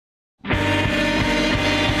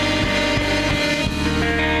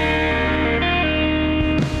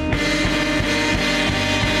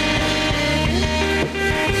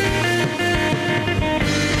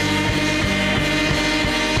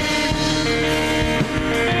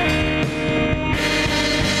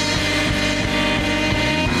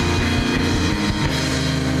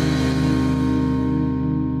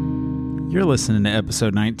You're listening to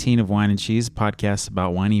episode 19 of Whine and Cheese, a podcast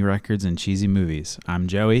about whiny records and cheesy movies. I'm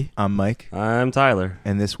Joey. I'm Mike. I'm Tyler.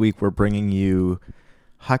 And this week we're bringing you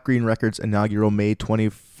Hot Green Records' inaugural May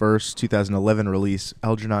 21st, 2011 release,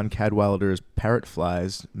 Algernon Cadwallader's Parrot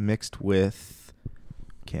Flies, mixed with,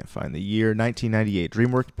 can't find the year, 1998,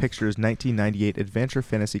 DreamWorks Pictures' 1998 adventure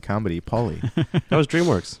fantasy comedy, Paulie. That was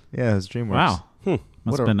DreamWorks. Yeah, it was DreamWorks. Wow.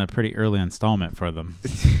 Must have been a pretty early installment for them.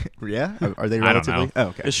 Yeah? Are they I don't relatively? know. Oh,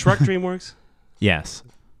 okay. Is Shrek DreamWorks? Yes.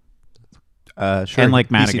 Sure. And like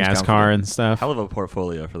He seems Madagascar confident. and stuff. Hell of a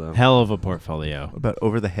portfolio for them. Hell of a portfolio. What about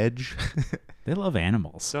Over the Hedge? They love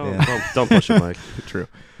animals. Don't push it, Mike. True.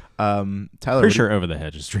 Tyler, Pretty sure Over the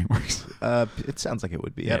Hedge is DreamWorks. it sounds like it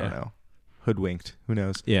would be. Yeah. I don't know. Hoodwinked. Who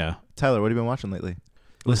knows? Yeah. Tyler, what have you been watching lately?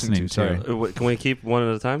 Listening to. Sorry. Can we keep one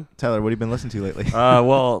at a time? Tyler, what have you been listening to lately?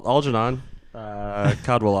 Well, Algernon,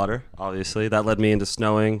 Cadwallader, obviously. That led me into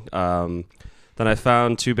snowing. Then I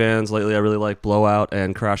found two bands lately I really like, Blowout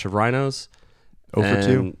and Crash of Rhinos. Oh for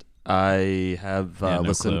 2. I have no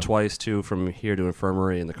listened clue. twice, too, from here to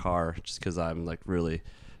Infirmary in the car, just because I'm like really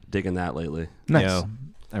digging that lately. Nice. Yo,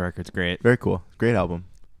 that record's great. Very cool. Great album.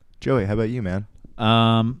 Joey, how about you, man?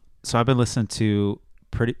 So I've been listening to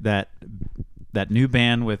that new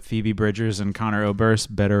band with Phoebe Bridgers and Connor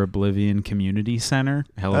Oberst, Better Oblivion Community Center.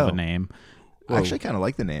 Hell of a name. I actually kind of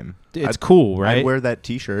like the name. It's cool, right? I'd wear that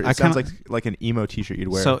T-shirt. It sounds like an emo T-shirt you'd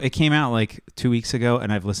wear. So it came out like 2 weeks ago,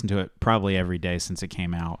 and I've listened to it probably every day since it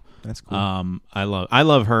came out. That's cool. I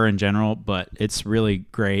love her in general, but it's really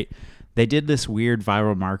great. They did this weird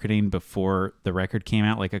viral marketing before the record came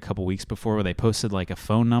out, like a couple weeks before, where they posted like a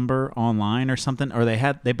phone number online or something, or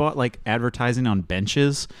they bought like advertising on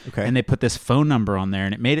benches, and they put this phone number on there,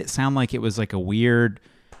 and it made it sound like it was like a weird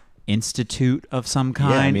institute of some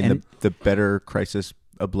kind. Yeah, I mean the Better Crisis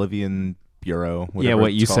Oblivion Bureau. Yeah,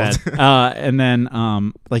 what you said. And then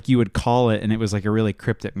like you would call it, and it was like a really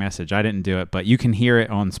cryptic message. I didn't do it, but you can hear it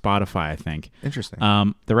on Spotify, I think. Interesting.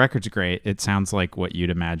 The record's great. It sounds like what you'd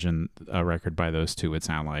imagine a record by those two would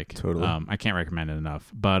sound like. Totally. I can't recommend it enough.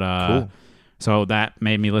 But cool. So that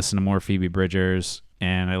made me listen to more Phoebe Bridgers,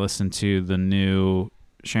 and I listened to the new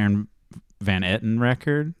Sharon Van Etten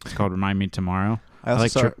record. It's called Remind Me Tomorrow. I also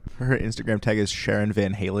saw her Instagram tag is Sharon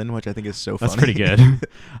Van Halen, which I think is so funny. That's pretty good.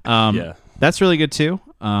 Yeah. That's really good too.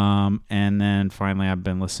 And then finally I've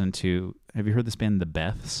been listening to, have you heard this band The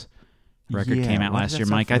Beths? Record came out last year,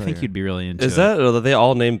 Mike. I think you'd be really into it. Are they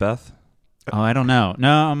all named Beth? Oh, I don't know.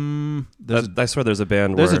 No, I swear there's a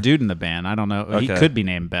band there's a dude in the band. I don't know. Okay. He could be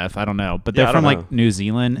named Beth. I don't know. But they're from like New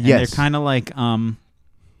Zealand, and they're kind of like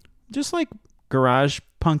just like garage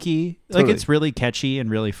punky. Totally. Like it's really catchy and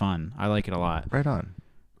really fun. I like it a lot. Right on.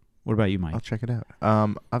 What about you, Mike? I'll check it out.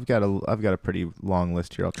 I've got a pretty long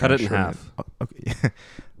list here. I'll try Cut it to in shorten half. Okay.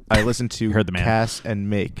 I listened to Heard the man. Cass and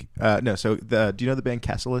Make. No, so do you know the band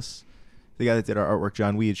Cassilus? The guy that did our artwork,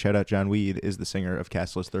 John Weed. Shout out John Weed is the singer of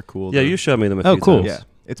Cassilus. They're cool. Yeah, you showed me them a few cool. times. Yeah,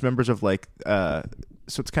 it's members of like. So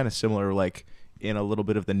it's kind of similar, like in a little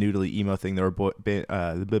bit of the noodly emo thing. There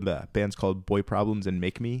were bands called Boy Problems and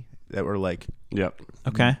Make Me that were like. Yep.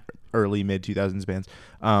 Okay. Early mid 2000s bands.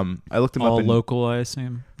 I looked them All up in local, I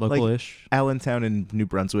assume. Local-ish. Allentown and New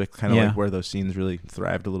Brunswick, kind of like where those scenes really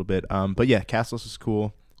thrived a little bit. But yeah, Cassilus is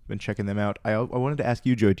cool. Been checking them out. I wanted to ask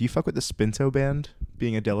you, Joe, do you fuck with the Spinto band?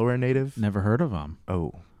 Being a Delaware native. Never heard of them.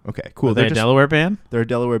 Oh, okay, cool. Are they a Delaware band? They're a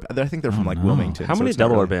Delaware. I think they're from like Wilmington. How so many it's not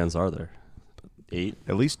Delaware really- bands are there? 8?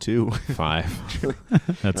 At least 2.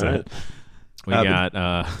 5. That's All it. right. We got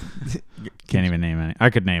can't even name any.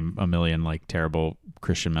 I could name a million like terrible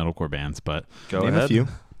Christian metalcore bands, but Go Name ahead. a few.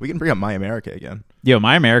 We can bring up My America again.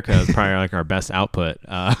 My America is probably like our best output.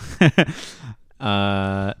 No,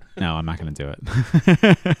 I'm not going to do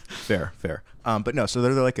it. Fair. But no, so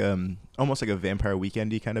they're like almost like a Vampire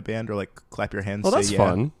Weekend-y kind of band, or like Clap Your Hands. Well, Say that's yeah.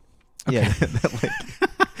 fun. Yeah,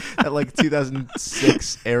 that like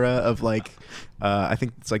 2006 era of like I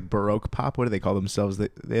think it's like Baroque pop. What do they call themselves?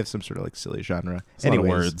 They have some sort of like silly genre. It's a lot of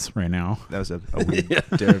words right now. That was a weird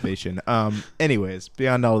derivation. Anyways,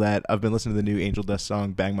 beyond all that, I've been listening to the new Angel Dust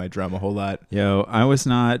song "Bang My Drum" a whole lot. I was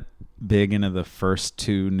not big into the first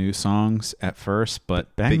 2 new songs at first,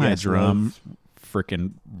 but "Bang Big My Ass Drum"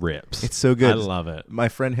 freaking rips. It's so good. I love it. My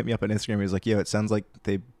friend hit me up on Instagram. He was like, "Yo, it sounds like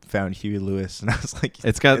they found Huey Lewis," and I was like,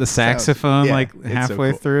 It's got the saxophone like it's so halfway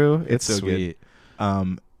cool. through. It's so sweet.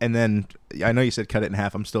 good. And then I know you said cut it in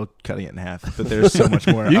half. I'm still cutting it in half, but there's so much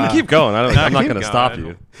more. You can keep going. I'm not going to stop going.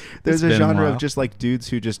 you. There's It's a been a genre while. of just like dudes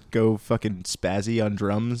who just go fucking spazzy on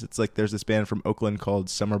drums. It's like there's this band from Oakland called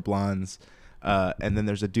Summer Blondes. And then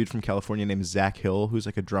there's a dude from California named Zach Hill, who's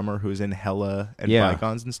like a drummer who's in Hella and Yeah.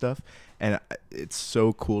 Bygones and stuff. And it's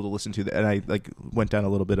so cool to listen to. And I like went down a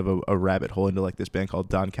little bit of a rabbit hole into like this band called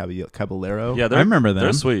Don Caballero. Yeah, I remember them.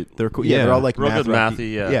 They're sweet. They're cool. Yeah. Yeah, they're all like Real good mathy.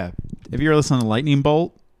 mathy, yeah. Yeah. Have you ever listened to Lightning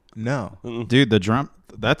Bolt? No. Mm-mm. Dude, the drum,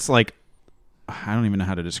 that's like, I don't even know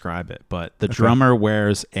how to describe it, but the drummer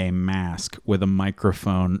wears a mask with a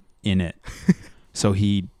microphone in it. So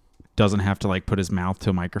he doesn't have to like put his mouth to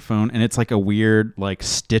a microphone. And it's like a weird, like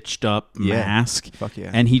stitched up Yeah. mask. Fuck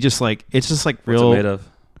yeah. And he just like, it's just like What's real. it made of?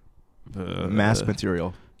 Mask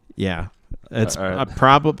material. Yeah. It's All right.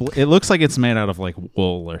 probably, it looks like it's made out of like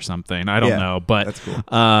wool or something. I don't Yeah, know, but that's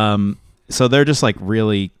cool. so they're just like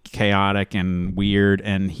really chaotic and weird,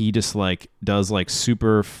 and he just like does like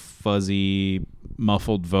super fuzzy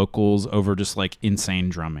muffled vocals over just like insane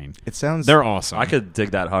drumming. It sounds. They're awesome. I could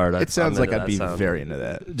dig that hard. It sounds I'm like into I'd that be sound. very into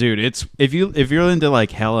that. Dude, it's if you're into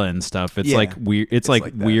like Hella and stuff, it's Yeah. like weird. It's like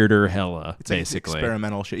like that. weirder Hella, It's like basically.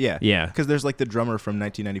 experimental shit. Yeah. Yeah. Because there's like the drummer from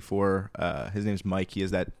 1994. His name's Mike. He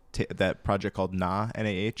has that project called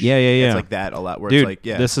NAH. Yeah. It's like that a lot. Where Dude, it's like,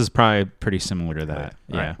 yeah. this is probably pretty similar to that.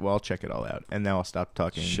 All Yeah. right, well, I'll check it all out. And now I'll stop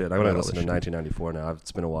talking. Shit, I about gotta all listen to this shit. 1994 now.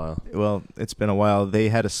 It's been a while. Well, it's been a while. They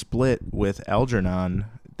had a split with Algernon.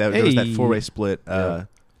 There was that Hey. 4-way split. Yeah.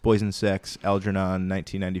 Boys and Sex, Algernon,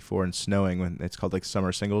 1994, and Snowing. When it's called like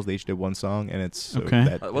Summer Singles. They each did one song, and it's so Okay.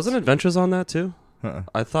 that, Wasn't Adventures on that too? Uh-uh.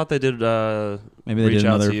 I thought they did Maybe they Reach did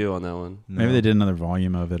Out another. to You on that one. Maybe No. they did another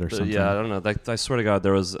volume of it or something. Yeah, I don't know. I swear to God,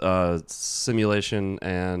 there was Simulation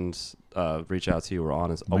and Reach Out to You were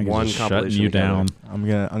on as a Mike is one just compilation. shutting you together. down.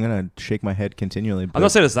 I'm gonna shake my head continually. I'm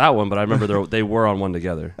not saying it's that one, but I remember they were on one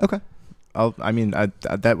together. Okay.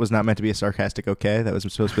 That was not meant to be a sarcastic okay. That was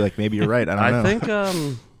supposed to be like, maybe you're right. I don't know. I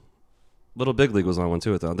think Little Big League was on one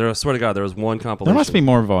too. Though I swear to God, there was one compilation. There must be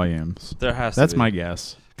more volumes. There has. That's to be. my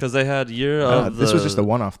guess. Because they had Year of this was the- just a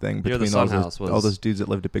one-off thing Year of the between Sunhouse was- all those dudes that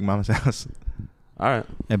lived at Big Mama's house. All right.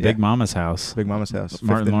 At Big Yeah. Mama's house. Big Mama's house.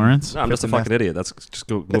 Martin Fifth and- Lawrence. No, I'm just a Fifth and fucking idiot. That's just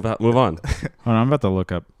go move on. Hold on, I'm about to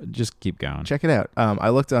look up. Just keep going. Check it out. I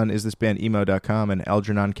looked on isthisbandemo.com, and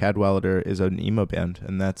Algernon Cadwallader is an emo band,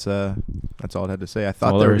 and that's all it had to say. I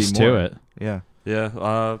thought All there there would is be more. to it. Yeah.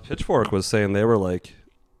 Yeah. Pitchfork was saying they were like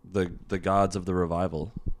the gods of the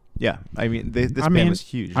revival. Yeah. I mean, this I band mean, was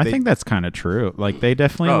huge. I think that's kind of true. Like they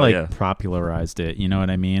definitely Oh, like yeah. popularized it. You know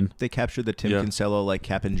what I mean? they captured the Tim Yeah. Kinsella like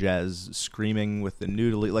Cap and Jazz screaming with the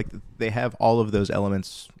noodly. Like they have all of those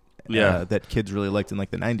elements. Yeah. That kids really liked in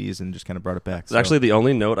like the 90s and just kind of brought it back. So. Actually, the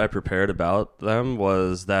only note I prepared about them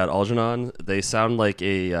was that Algernon, they sound like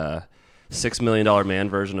a $6 Million Man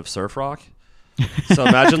version of surf rock. So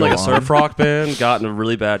imagine like a Go surf on. rock band got in a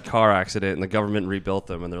really bad car accident and the government rebuilt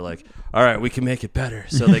them and they're like, all right, we can make it better.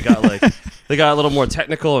 So they got a little more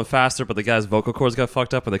technical and faster, but the guy's vocal cords got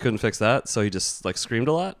fucked up and they couldn't fix that. So he just like screamed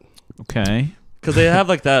a lot. Okay. Because they have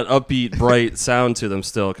like that upbeat, bright sound to them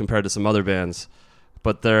still compared to some other bands.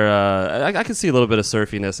 But they're, I can see a little bit of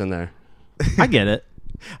surfiness in there. I get it.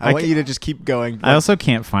 I want you to just keep going. I also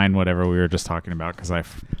can't find whatever we were just talking about because I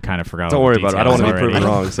kind of forgot. Don't all worry the about it. I don't want to be details proven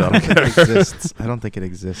already. wrong. So I don't think it exists. I don't think it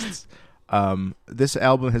exists. This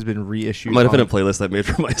album has been reissued. might have been a on- playlist I made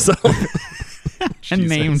for myself. And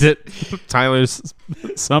named it Tyler's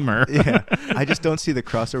Summer. Yeah, I just don't see the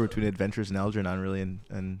crossover between Adventures and Algernon really,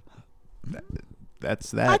 and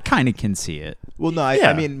that's that. I kind of can see it. Well, no, I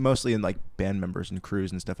Yeah. mean mostly in like band members and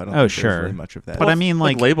crews and stuff. I don't Oh, think sure. there's really much of that. But I mean,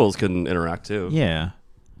 like, labels can interact too. yeah.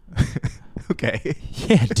 okay.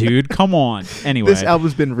 Yeah, dude, come on. Anyway. This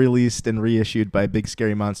album's been released and reissued by Big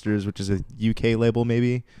Scary Monsters, which is a UK label,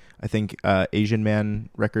 maybe. I think Asian Man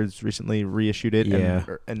Records recently reissued it. Yeah.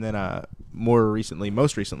 And then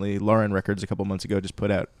most recently, Lauren Records a couple months ago just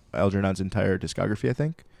put out Algernon's entire discography, I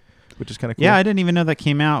think, which is kind of cool. Yeah, I didn't even know that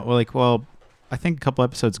came out. Well, I think a couple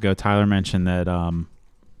episodes ago, Tyler mentioned that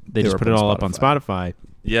they just were put it up on all up on Spotify.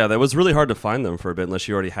 Yeah, that was really hard to find them for a bit unless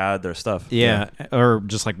you already had their stuff. Yeah, or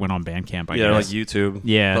just like went on Bandcamp, I Yeah, like guess. YouTube.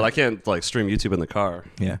 Yeah. But I can't like stream YouTube in the car.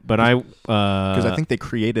 Yeah. But I... Because I think they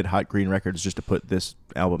created Hot Green Records just to put this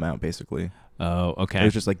album out, basically. Oh, okay. It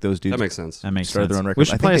was just like those dudes That makes sense. That makes started sense. their own records. We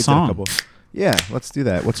should I think play a they've done song. couple. Yeah, let's do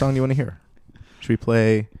that. What song do you want to hear? Should we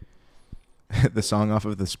play the song off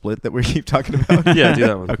of the split that we keep talking about? Yeah, do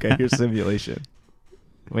that one. Okay, here's Simulation.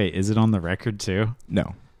 Wait, is it on the record too?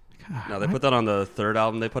 No. No, they put that on the third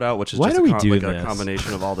album they put out, which is Why just do we do like this? a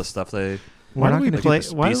combination of all the stuff they... We're Why not do we gonna do play?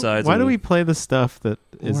 the Why, B-sides why do and- we play the stuff that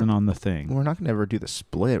isn't We're- on the thing? We're not going to ever do the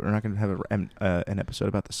split. We're not going to have an episode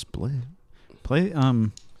about the split. Play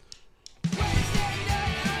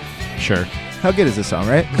Sure. How good is this song,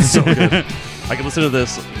 right? so good. I can listen to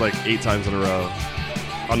this like 8 times in a row,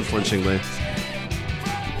 unflinchingly.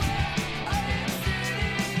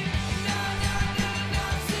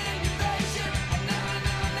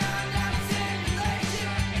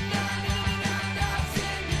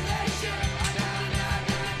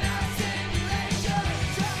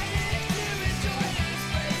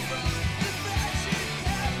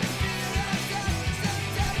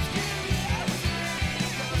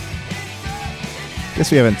 Guess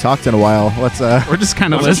we haven't talked in a while. We're just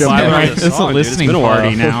kind of Let's listening. jump Right? into It's the a song, dude. It's listening been a while.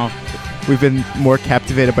 party now. We've been more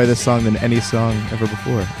captivated by this song than any song ever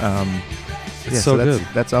before. so that's, good.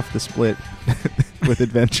 That's off the split with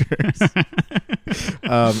Adventures.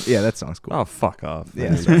 Yeah, that song's cool. Oh, fuck off.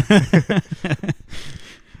 Yeah.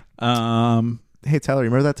 Hey, Tyler,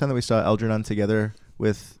 remember that time that we saw Algernon together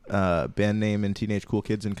with band name and Teenage Cool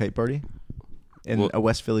Kids and Kite Party in a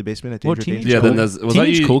West Philly basement at Danger Danger? Yeah, then was that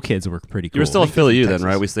Teenage you? Cool Kids were pretty cool. You were still in Philly, you then, Texas.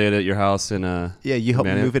 right? We stayed at your house in. Yeah, you helped me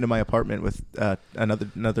Manhattan. move into my apartment with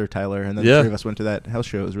another Tyler, and then Yeah. the three of us went to that house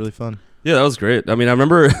show. It was really fun. Yeah, that was great. I mean, I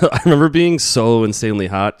remember being so insanely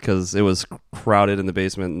hot because it was crowded in the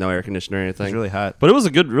basement, no air conditioner or It was anything. really hot. But it was a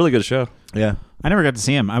really good show. Yeah. I never got to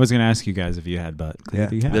see him. I was going to ask you guys if you had, but Yeah.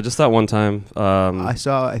 you had. Yeah, just that one time. I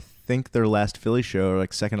saw, I think their last Philly show, or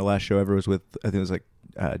like second to last show ever, was with, I think it was like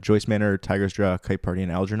Joyce Manor, Tiger's Jaw, Kite Party,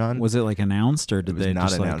 and Algernon. Was it like announced or It did was they not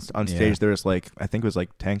just announced. like, On stage, there was like, I think it was like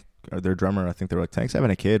Tank, or their drummer, I think they were like, Tank's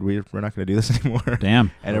having a kid. We're not going to do this anymore.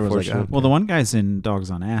 Damn. And everyone was like, Unfortunate. Well, the one guy's in Dogs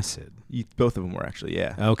on Acid. both of them were actually,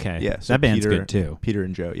 yeah. Okay. Yeah, so that band's Peter- good too. Peter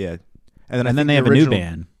and Joe, yeah. And I then think they the have a new original-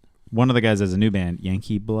 band. One of the guys has a new band,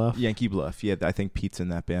 Yankee Bluff. Yankee Bluff, yeah. I think Pete's in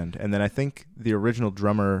that band. And then I think the original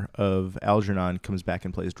drummer of Algernon comes back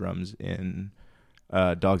and plays drums in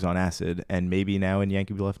Dogs on Acid, and maybe now in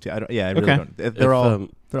Yankee Bluff too. I really Okay. don't. They're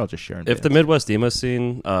all just sharing. If the bands. Midwest emo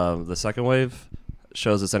scene, the second wave,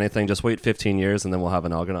 shows us anything, just wait 15 years and then we'll have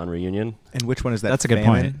an Algernon reunion. And which one is that? That's a good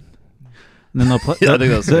Famine? point. And then they'll play. Yeah, I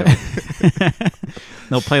think that's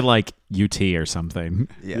They'll play like UT or something.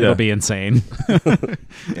 Yeah. It'll be insane.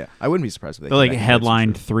 Yeah, I wouldn't be surprised if they They'll like came back and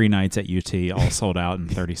headlined played 3 nights at UT, all sold out in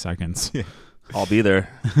 30 seconds. I'll be there.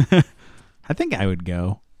 I think I would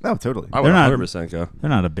go. some- Oh, totally. I would They're not- 100% go. They're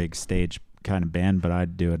not a big stage kind of band, but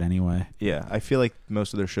I'd do it anyway. Yeah, I feel like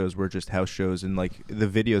most of their shows were just house shows, and like the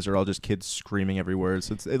videos are all just kids screaming every word.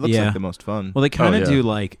 So it looks Yeah. like the most fun. Well, they kind of yeah. do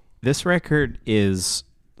like this record is.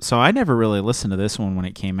 So I never really listened to this one when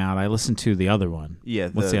it came out. I listened to the other one. Yeah,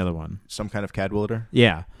 What's the other one? Some kind of Cadwallader.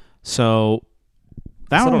 Yeah. So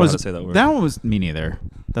that Still one don't know was how to say that word. that one was me neither.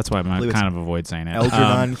 That's why I believe it's kind of avoid saying it.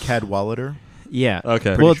 Algernon Cadwallader. Yeah.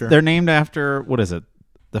 Okay. Pretty Well, sure. they're named after what is it?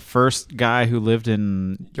 The first guy who lived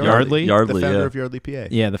in Yardley. Yard- The Yardley, founder yeah. of Yardley, PA.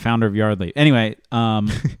 Yeah, the founder of Yardley. Anyway,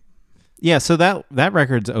 yeah. So that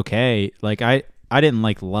record's okay. Like I didn't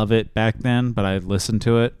like love it back then, but I listened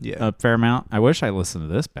to it Yeah. a fair amount. I wish I listened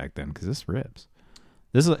to this back then because this rips.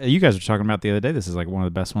 This is you guys were talking about the other day. This is like one of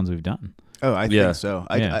the best ones we've done. Oh, I Yeah. think so.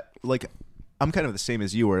 Yeah. I like. I'm kind of the same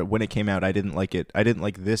as you. Where when it came out, I didn't like it. I didn't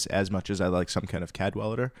like this as much as I like some kind of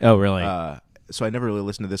Cadwallader. Oh, really? So I never really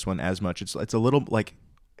listened to this one as much. It's a little like,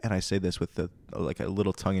 and I say this with the like a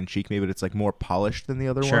little tongue in cheek, maybe, but it's like more polished than the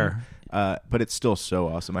other Sure. one. But it's still so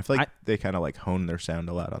awesome. I feel like I- they kind of like hone their sound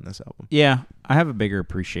a lot on this album. Yeah, I have a bigger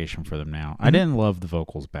appreciation for them now. I didn't love the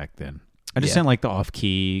vocals back then. I just Yeah. didn't like the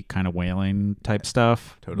off-key kind of wailing type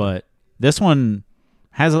stuff. Totally. But this one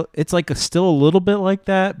has it's like still a little bit like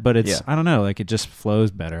that, but it's Yeah. I don't know, like it just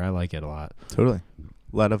flows better. I like it a lot. Totally.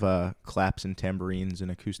 A lot of claps and tambourines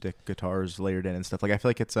and acoustic guitars layered in and stuff. Like I feel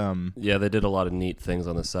like it's Yeah, they did a lot of neat things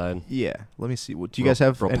on the side. yeah. Let me see. What do you guys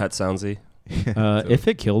have? Real an- Pet Soundsy. If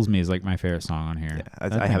It Kills Me is like my favorite song on here. Yeah,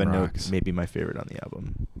 That I thing have a note. rocks. Maybe my favorite on the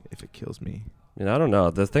album. If It Kills Me. You know, I don't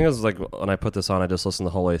know. The thing is, like, when I put this on, I just listen the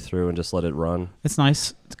whole way through and just let it run. It's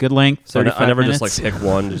nice. It's good length. So 35 I never minutes. just like pick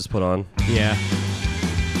one to just put on. Yeah.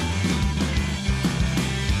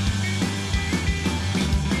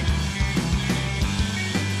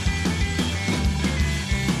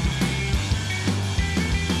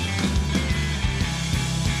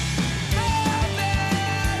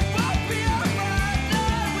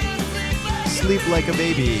 Sleep Like a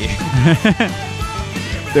Baby.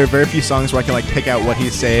 There are very few songs where I can like pick out what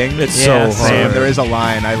he's saying. It's Yeah, so So same. hard. if there is a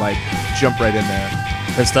line, I like jump right in there.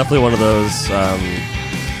 It's definitely one of those.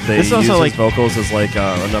 They This is use also, his like- vocals as like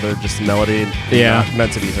another just melody. Yeah. Not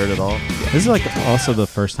meant to be heard at all. This is like also the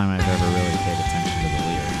first time I've ever really paid attention to the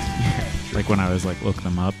lyrics. Like when I was like looking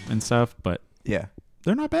them up and stuff, but Yeah.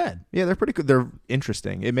 they're not bad. Yeah, they're pretty good. They're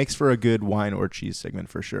interesting. It makes for a good wine or cheese segment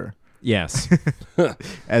for sure. Yes.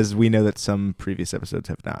 As we know that some previous episodes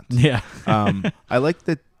have not. Yeah. I like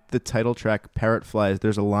the title track, Parrot Flies.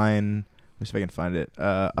 There's a line, let me see if I can find it.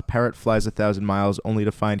 A parrot flies 1,000 miles only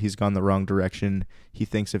to find he's gone the wrong direction. He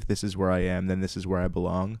thinks if this is where I am, then this is where I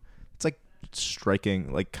belong. It's like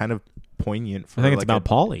striking, like kind of poignant. For I think it's like about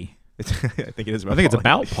Paulie. I think it is about I think it's Paulie.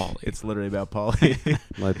 about Paulie. It's literally about Paulie.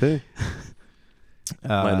 Might be.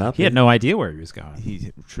 Might not He had no idea where he was going.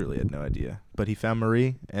 He truly had no idea. But he found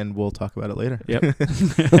Marie, and we'll talk about it later.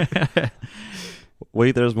 Yep.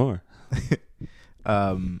 Wait, there's more.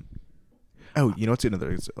 Oh, you know what's another?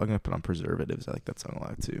 I'm gonna put on Preservatives. I like that song a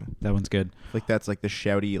lot too. That one's good. Like that's like the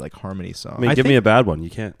shouty like harmony song. I mean, I give me think- a bad one. You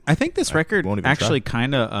can't. I think this record won't even actually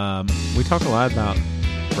kind of. We talk a lot about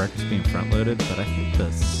records being front loaded, but I think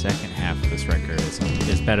the second half of this record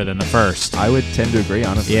is better than the first. I would tend to agree,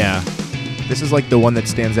 honestly. Yeah, This is like the one that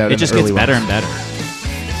stands out. it in just the gets early better ones. and better.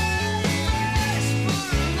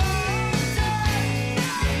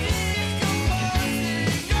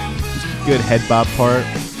 Good head bob part.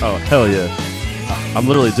 Oh hell yeah! I'm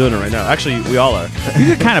literally doing it right now. Actually, we all are. You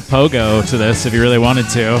could kind of pogo to this if you really wanted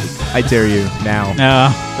to. I dare you now.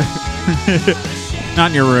 No,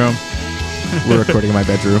 not in your room. We're recording in my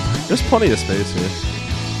bedroom. There's plenty of space here.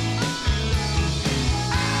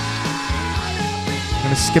 I'm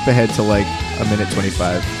gonna skip ahead to like a minute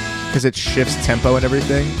 25 because it shifts tempo and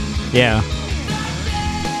everything. Yeah.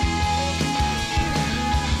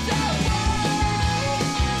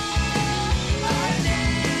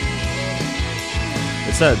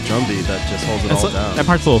 It's that drum beat that just holds it all down. That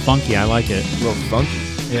part's a little funky. I like it. A little funky.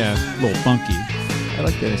 Yeah, a little funky. I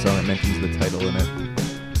like any song that mentions the title in it.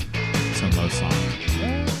 It's a most song.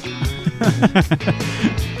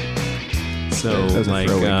 So That was a like,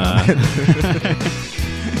 throwaway comment.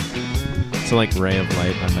 so like "Ray of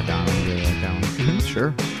Light" by Madonna. You really like that one?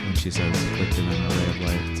 Sure. When she says "Quick to win the ray of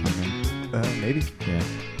light," something. Maybe. Yeah.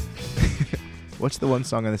 What's the one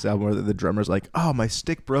song on this album where the drummer's like, "Oh, my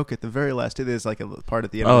stick broke at the very last hit." There's like a part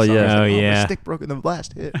at the end Oh, of the song. yeah. It's like, Oh, my yeah. stick broke in the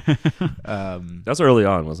last hit. That's early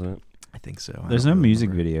on, wasn't it? I think so. I There's don't no really music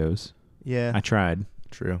remember. videos. Yeah, I tried.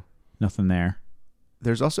 true. Nothing there.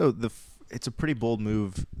 There's also it's a pretty bold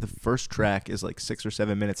move. The first track is like 6 or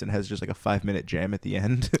 7 minutes and has just like a 5-minute jam at the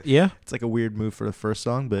end. Yeah. It's like a weird move for the first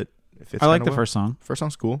song, but it fits I like kinda the well. first song. First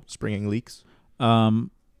song's cool. Springing Leaks.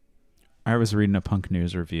 I was reading a punk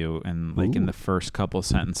news review, and like in Ooh. the first couple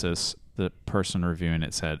sentences, the person reviewing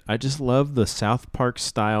it said, "I just love the South Park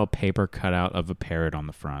style paper cutout of a parrot on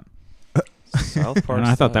the front." South Park. And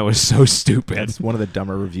I thought that was so stupid. That's one of the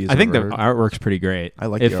dumber reviews I think the I've ever heard. artwork's pretty great. I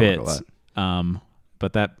like it the artwork a fits. lot.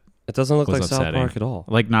 But that It doesn't look was like South upsetting. Park at all.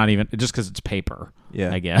 Like not even just because it's paper.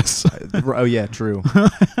 Yeah. I guess. Oh yeah, true.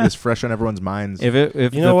 It's fresh on everyone's minds. if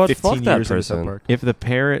You know what? 15 Fuck that years into South person. Park. if the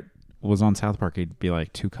parrot was on South Park, it'd be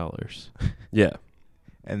like 2 colors. Yeah.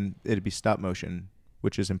 And it'd be stop motion,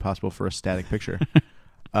 which is impossible for a static picture.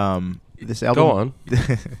 This album. Go on.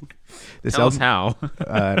 This Tell us album. how.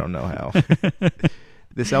 I don't know how.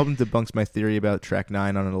 This album debunks my theory about track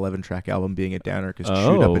 9 on an 11-track album being a downer because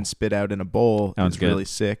Shoot Up Oh. and Spit Out in a Bowl That one's is good. really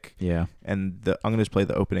sick. Yeah. And I'm going to just play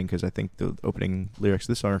the opening because I think the opening lyrics of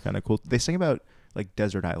this song are kind of cool. They sing about like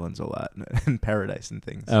desert islands a lot and paradise and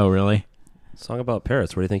things. Oh, really? Song about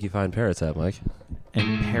parrots. Where do you think you find parrots at, Mike?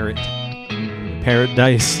 And parrot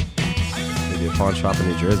dice. Maybe a pawn shop in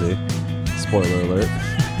New Jersey. Spoiler alert.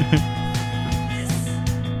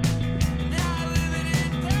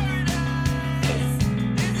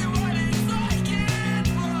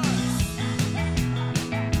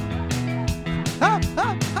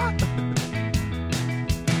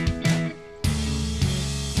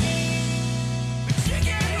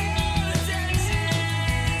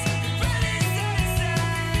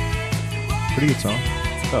 Pretty good song.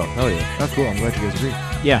 Oh, hell yeah. Oh, cool. I'm glad you guys agree.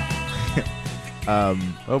 Yeah.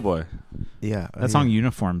 Oh, boy. Yeah. That song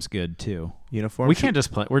Uniform's good too. Uniform. We can't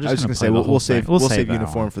just play. We're I just was gonna gonna say play the we'll whole save thing. we'll save that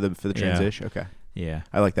Uniform one. for the Yeah. transition. Okay. Yeah.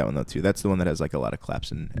 I like that one though too. That's the one that has like a lot of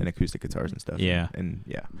claps and acoustic guitars and stuff. Yeah. And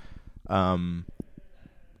yeah.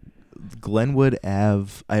 Glenwood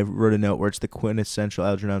Ave. I wrote a note where it's the quintessential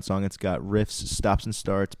Algernon song. It's got riffs, stops and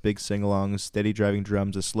starts, big sing-alongs, steady driving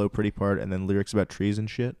drums, a slow pretty part, and then lyrics about trees and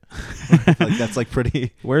shit. Like that's like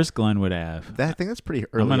pretty. Where's Glenwood Ave? I think that's pretty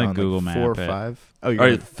early. gonna on, Google like map 4 or it. 5. Oh, All you're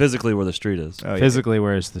right, physically where the street is. oh, yeah. Physically,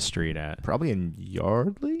 where's the street at? Probably in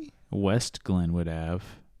Yardley. West Glenwood Ave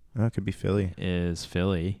Oh, it could be Philly. is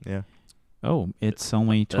Philly. Yeah. Oh, it's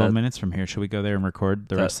only 12 That- minutes from here. Should we go there and record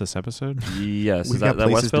the rest of this episode? Yes. We've Is got that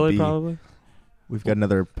places West to Philly, be. probably? We've got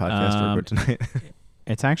another podcast to record tonight.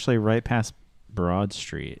 It's actually right past Broad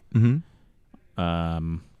Street.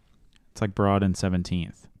 Mm-hmm. It's like Broad and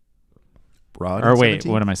 17th. Broad. Or and wait,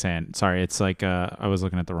 17? what am I saying? Sorry, it's like I was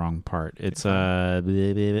looking at the wrong part. It's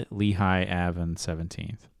Lehigh Ave and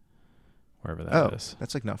 17th, wherever that is.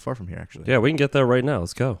 That's like not far from here actually. Yeah, we can get there right now.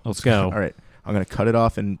 Let's go. Let's go. All right. I'm going to cut it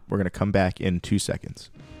off and we're going to come back in 2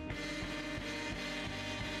 seconds.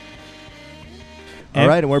 All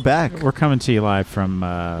right, and we're back. We're coming to you live from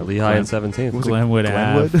Lehigh and 17th. Was it Glenwood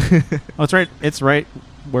Ave. Glenwood? Oh, it's right. It's right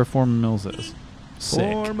where Foreman Mills is. Sick.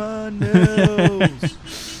 Foreman Mills.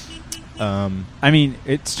 I mean,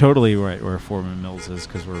 it's totally right where Foreman Mills is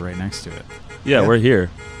because we're right next to it. Yeah, Yeah. we're here.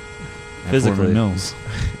 At Physically. Foreman Mills.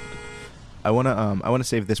 I wanna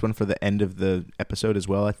save this one for the end of the episode as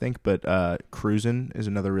well, I think. But "Cruisin'" is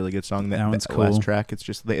another really good song. That one's that cool. last track, it's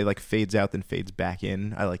just it like fades out then fades back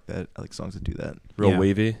in. I like that. I like songs that do that. Real Yeah.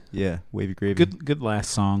 wavy. Yeah, wavy gravy. Good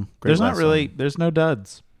last song. Great There's last song. there's no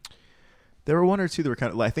duds. There were one or two that were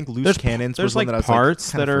kind of. I think "Loose There's Cannons" there's was one like that I was parts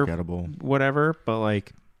like, kind that of are forgettable. whatever, but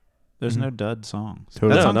like there's Mhm. no dud songs.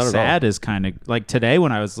 Totally. That No, song not at all. "Sad" is kind of like today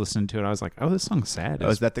when I was listening to it, I was like, oh, this song's sad. Oh,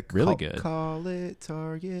 is that the really call, good? Call it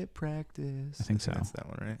target practice. I think so. That's that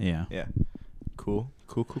one, right? Yeah. Yeah. Cool.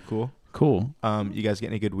 Cool. You guys get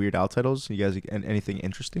any good Weird Al titles? You guys anything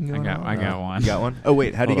interesting going on? I got one. You got one? Oh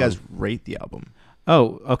wait, how do you Hold guys rate the album?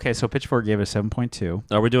 Oh, okay. So Pitchfork gave it a 7.2.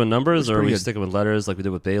 Are we doing numbers It's or are pretty we good. sticking with letters like we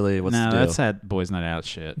did with Bailey? What's No, the deal? that's that Boys Not Out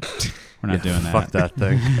shit. We're not doing that. Fuck that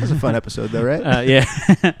thing. That was a fun episode though, right? Yeah.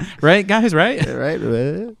 Right, guys. Right.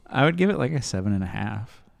 Right? I would give it like a 7.5.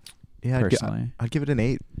 Yeah, Personally. I'd give it an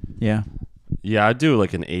 8. Yeah. Yeah, I'd do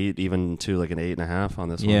like an 8, even to like an 8.5 on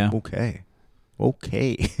this Yeah. one. Okay.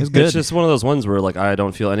 It's good. It's just one of those ones where like I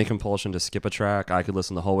don't feel any compulsion to skip a track. I could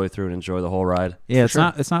listen the whole way through and enjoy the whole ride. Yeah.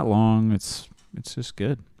 For It's not long. It's just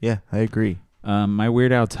good. Yeah, I agree. My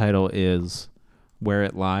Weird Al title is "Where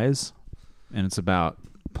It Lies," and it's about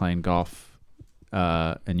playing golf,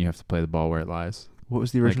 and you have to play the ball where it lies. What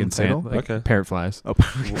was the Like original in title? Okay. Parrot Flies. Oh,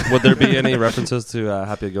 Would there be any references to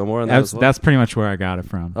Happy to Go More? In that as well? That's pretty much where I got it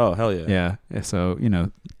from. Oh hell yeah! Yeah. So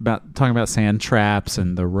about talking about sand traps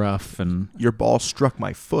and the rough and your ball struck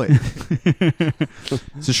my foot.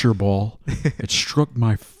 is this your ball? It struck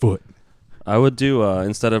my foot. I would do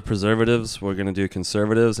instead of preservatives, we're gonna do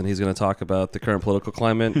conservatives, and he's gonna talk about the current political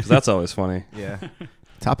climate because that's always funny. Yeah.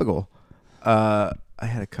 Topical. I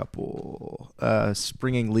had a couple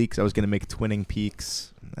springing leaks. I was going to make twinning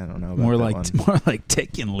peaks. I don't know about More that one. more like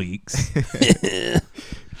taking leaks.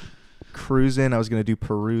 Cruisin'. I was going to do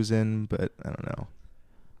perusing, but I don't know.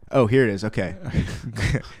 Oh, here it is. Okay.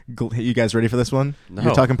 You guys ready for this one? No.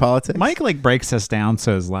 You're talking politics? Mike breaks us down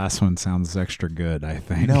so his last one sounds extra good, I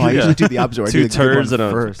think. No, I usually do the opposite. I do Two the good one turds and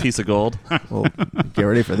a first. piece of gold. Well, get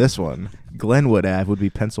ready for this one. Glenwood Ave would be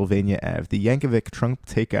Pennsylvania Ave. The Yankovic Trump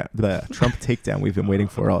takedown we've been waiting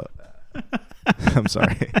for. I'm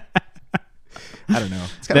sorry. I don't know.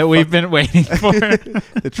 It's kinda that we've fucked. been waiting for.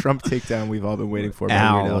 The Trump takedown we've all been waiting for by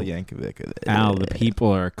Al. Weird Al Yankovic. Al, the people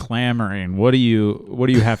are clamoring. What do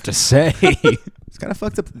you have to say? It's kind of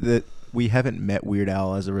fucked up that we haven't met Weird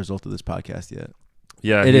Al as a result of this podcast yet.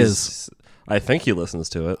 Yeah, It is. I think he listens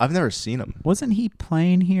to it. I've never seen him. Wasn't he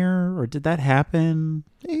playing here, or did that happen?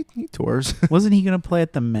 He tours. Wasn't he going to play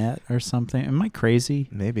at the Met or something? Am I crazy?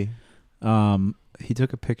 Maybe. He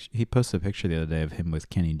took a picture. He posted a picture the other day of him with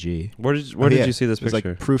Kenny G. Where did you see this It's picture?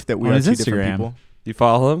 like proof that we On are his two different Instagram. people. You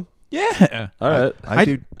follow him? Yeah. All right. I I-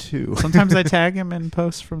 do too. Sometimes I tag him in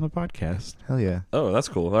posts from the podcast. Hell yeah. Oh, that's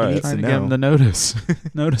cool. All He right. needs Trying to to get him know.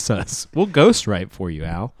 to notice us. We'll ghostwrite for you,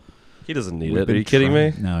 Al. He doesn't need We've it. Are been you kidding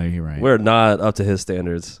me? trying. No, you're right. We're not up to his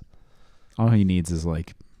standards. All he needs is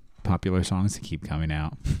like popular songs to keep coming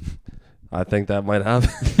out. I think that might happen.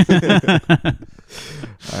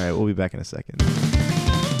 All right, we'll be back in a second.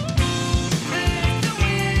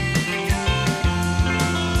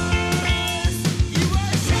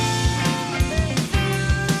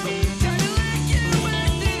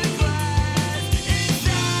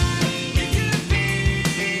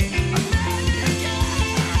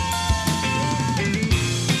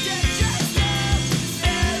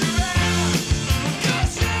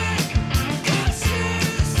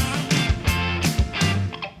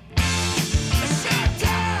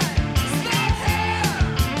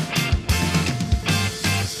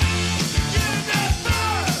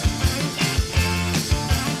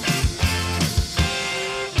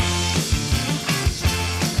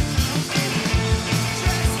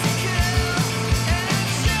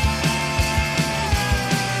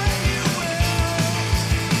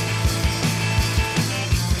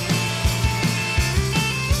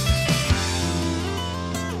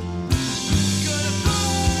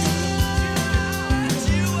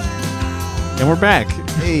 And we're back.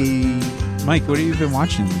 Hey. Mike, what have you been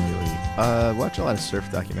watching lately? Watch a lot of surf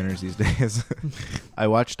documentaries these days. I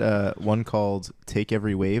watched one called "Take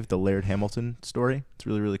Every Wave," the Laird Hamilton story. It's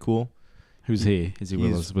really, really cool. Who's he? Was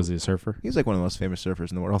he a surfer? He's like one of the most famous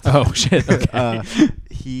surfers in the world. Oh shit! Okay.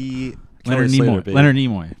 He Leonard Kelly Slater, Nimoy. baby. Leonard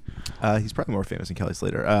Nimoy. he's probably more famous than Kelly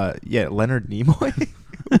Slater. Yeah, Leonard Nimoy.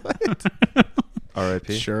 What?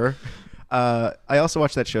 R.I.P. Sure. I also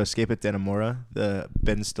watched that show Escape at Dannemora, the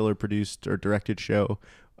Ben Stiller produced or directed show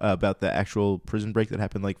about the actual prison break that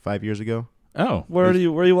happened like 5 years ago. Oh, Where are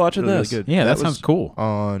you watching Really, really this? good. yeah, that was sounds cool.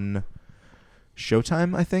 On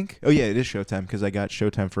Showtime, I think. Oh yeah, it is Showtime because I got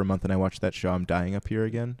Showtime for a month and I watched that show. I'm Dying Up Here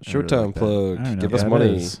Again. I really Showtime like that. plug. I don't know Give what us that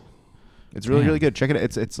money. is. It's really Damn. really good. Check it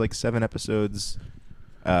out. It's like 7 episodes.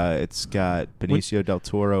 It's got Benicio del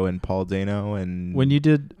Toro and Paul Dano and When you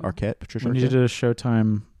did Patricia when you Arquette. did a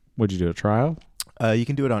Showtime, what'd you do? A trial? You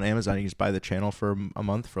can do it on Amazon. You just buy the channel for a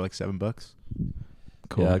month for like $7.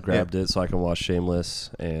 Cool. Yeah, I grabbed it so I can watch Shameless,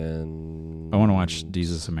 and I want to watch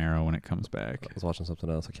Jesus Amaro when it comes back. I was watching something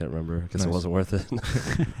else. I can't remember because it Nice. wasn't worth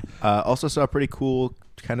it. Also saw a pretty cool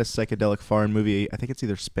kind of psychedelic foreign movie. I think it's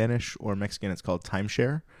either Spanish or Mexican. It's called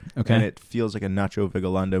Timeshare. Okay. And it feels like a Nacho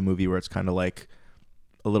Vigalondo movie where it's kind of like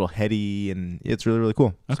a little heady and it's really, really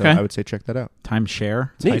cool. So Okay. I would say check that out.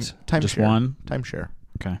 Timeshare. Neat. Timeshare. Just one. Timeshare.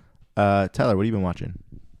 Okay. Tyler, what have you been watching?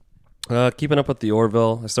 Keeping up with the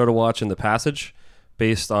Orville. I started watching The Passage,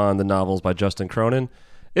 based on the novels by Justin Cronin.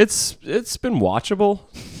 It's been watchable.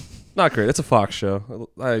 Not great. It's a Fox show.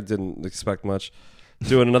 I didn't expect much.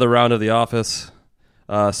 Doing another round of The Office.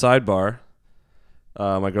 Sidebar.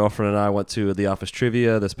 My girlfriend and I went to The Office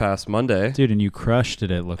trivia this past Monday. Dude, and you crushed it.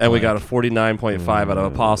 It looked And we like. got a 49.5 out of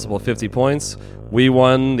a possible 50 points. We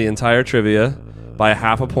won the entire trivia by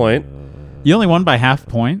half a point. You only won by half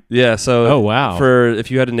point. Yeah, so Oh, wow. For if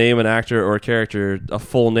you had to name an actor or a character, a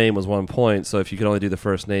full name was 1 point. So if you could only do the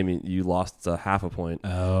first name, you lost half a point.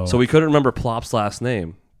 Oh. So we couldn't remember Plop's last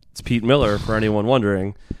name. It's Pete Miller, for anyone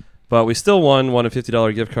wondering. But we still won a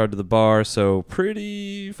 $50 gift card to the bar, so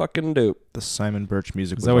pretty fucking dope. The Simon Birch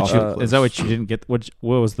music. Is that what you? Is that what you didn't get? What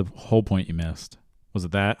was the whole point you missed? Was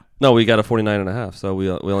it that? No, we got a 49.5, so we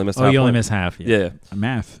only missed half. Oh, you only point. missed half. Yeah.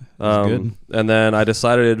 Math. That's good. And then I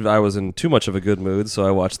decided I was in too much of a good mood, so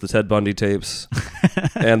I watched the Ted Bundy tapes,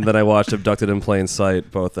 and then I watched Abducted in Plain Sight.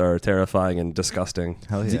 Both are terrifying and disgusting.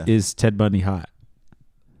 Hell yeah. Is Ted Bundy hot?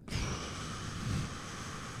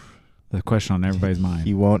 The question on everybody's mind.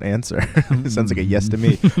 He won't answer. It sounds like a yes to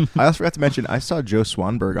me. I also forgot to mention, I saw Joe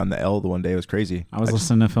Swanberg on the L the one day. It was crazy. I was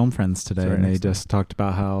listening to Film Friends today, Sorry, and they next just talked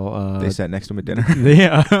about how They sat next to him at dinner.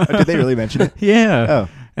 yeah. Did they really mention it? Yeah. Oh.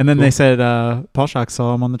 And then Cool. they said Paul Schock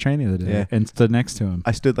saw him on the train the other day Yeah. and stood next to him.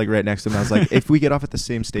 I stood like right next to him. I was like, if we get off at the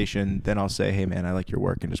same station, then I'll say, hey man, I like your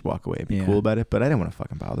work and just walk away and be Yeah. cool about it. But I didn't want to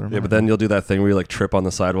fucking bother him. Yeah, but then you'll do that thing where you like trip on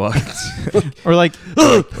the sidewalk. Or like,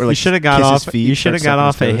 or you like should have got kiss off. his feet, You should have start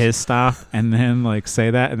got sucking off at toes. his stop and then like say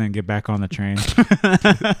that and then get back on the train.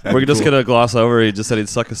 We're just gonna gloss over. He just said he'd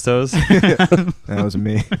suck his toes. That was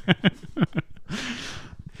me. How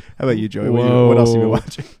about you, Joey? What else have you been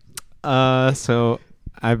watching? So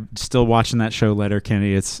I'm still watching that show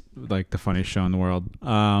Letterkenny. It's like the funniest show in the world.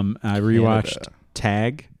 I rewatched Canada.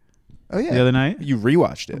 Tag Oh yeah, the other night. you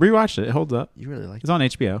rewatched it. Rewatched it. It holds up. You really liked It's it. on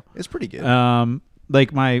HBO. It's pretty good.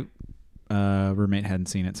 Like my roommate hadn't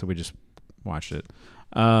seen it, so we just watched it.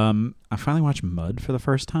 I finally watched Mud for the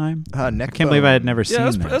first time. I can't believe I had never seen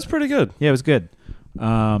that. That's pretty good. Yeah, it was good.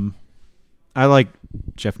 I like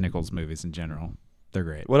Jeff Nichols movies in general. They're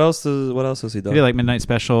great. What else has he He done? did like Midnight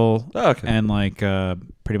Special Oh, okay. and like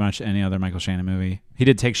pretty much any other Michael Shannon movie. He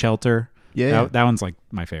did Take Shelter. Yeah, That one's like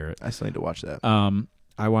my favorite. I still need to watch that.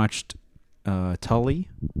 I watched Tully.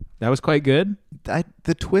 That was quite good.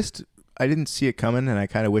 The twist, I didn't see it coming, and I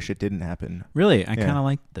kind of wish it didn't happen. Really, I Yeah. kind of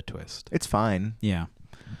liked the twist. It's fine. Yeah.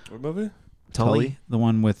 What movie? Tully, the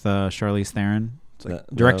one with Charlize Theron, No.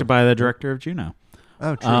 directed by the director of Juno.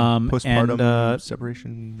 Oh, true. and, Postpartum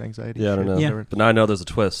separation anxiety. Yeah, I don't shit, know. Yeah. whatever. But now I know there's a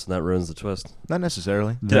twist, and that ruins the twist. Not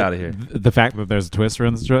necessarily. Get out of here. The fact that there's a twist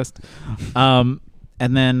ruins the twist.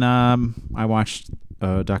 And then I watched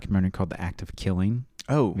a documentary called The Act of Killing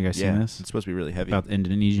Oh, You guys yeah. seen this? It's supposed to be really heavy. about the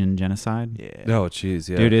Indonesian genocide. Yeah. Oh, jeez,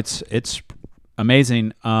 yeah. Dude, it's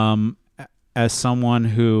amazing. As someone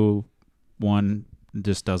who, one,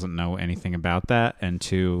 just doesn't know anything about that, and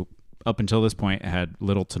two, up until this point had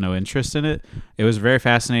little to no interest in it. It was very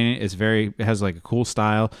fascinating. It has like a cool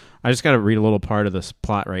style. I just got to read a little part of this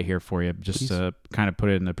plot right here for you, just to kind of put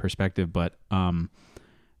it into perspective. But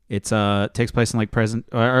it's takes place in like present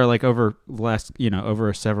or like over last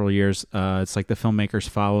over several years. It's like the filmmakers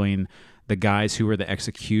following the guys who were the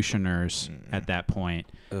executioners at that point,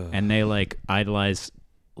 and they like idolize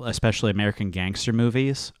especially American gangster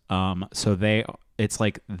movies. So it's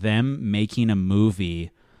like them making a movie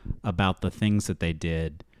about the things that they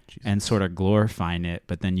did and sort of glorifying it,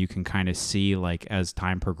 but then you can kind of see like as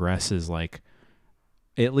time progresses, like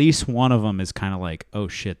at least one of them is kind of like, oh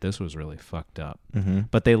shit, this was really fucked up. Mm-hmm.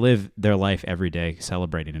 But they live their life every day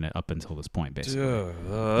celebrating it up until this point, basically.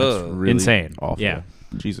 That's really Insane. awful. Yeah.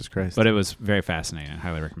 Jesus Christ. But it was very fascinating. I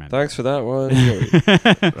highly recommend it. Thanks for that one.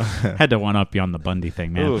 Had to one up you on the Bundy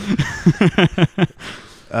thing, man.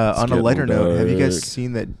 On a lighter getting note, have you guys dark.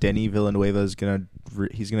 seen that Denis Villeneuve is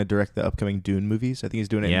he's gonna direct the upcoming Dune movies? I think he's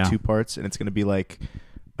doing it in 2 parts, and it's gonna be like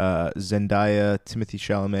Zendaya, Timothée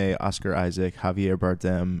Chalamet, Oscar Isaac, Javier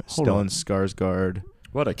Bardem, Stellan Skarsgård.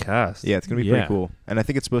 What a cast. Yeah, it's gonna be pretty cool, and I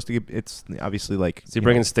think it's supposed to get. It's obviously like. Is he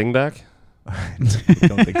bringing Sting back? I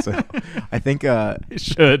don't think so. I think It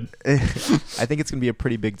should. I think it's gonna be a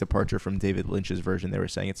pretty big departure from David Lynch's version. They were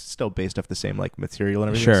saying it's still based off the same like material and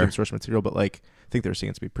everything, same source material, but like I think they were saying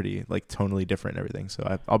it's to be pretty like tonally different and everything.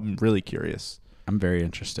 So I'm really curious. I'm very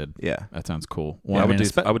interested. Yeah, that sounds cool. Well,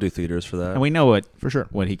 I would do theaters for that. And we know what for sure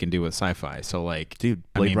what he can do with sci-fi. So like, dude,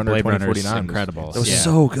 Blade Runner Blade 2049 is incredible. That was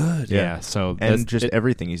so good. Yeah. So and just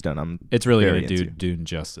everything he's done, it's really very gonna do into. Dune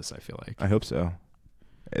justice. I feel like. I hope so.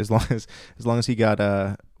 As long as he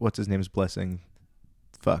got what's his name's blessing.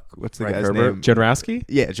 Fuck, what's the guy's name? Jodorowsky?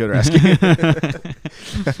 Yeah, Jodorowsky.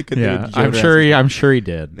 Yeah, I'm sure he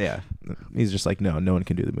did. Yeah, he's just like no one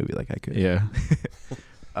can do the movie like I could. Yeah.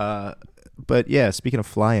 But yeah, speaking of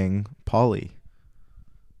flying, Paulie.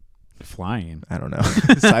 Flying. I don't know.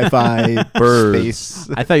 Sci-fi, birds. Space.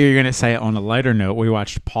 I thought you were gonna say on a lighter note. We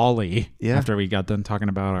watched Paulie. Yeah. After we got done talking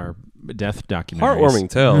about our death documentaries. Heartwarming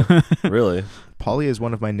tale. Really. Paulie is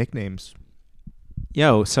one of my nicknames.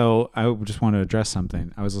 Yo, so I just want to address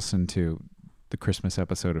something. I was listening to the Christmas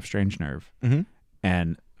episode of Strange Nerve,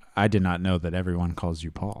 and I did not know that everyone calls you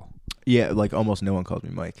Paul. Yeah, like almost no one calls me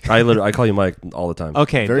Mike. I call you Mike all the time.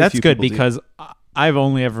 Okay, Very that's few good people because I've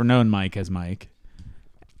only ever known Mike as Mike.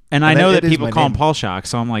 And I know that people call him Paul Shock,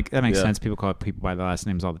 so I'm like, that makes sense. People call people by their last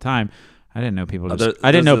names all the time. I didn't know people just...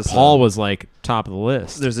 I didn't know Paul was like top of the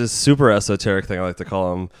list. There's this super esoteric thing I like to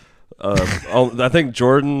call him. I think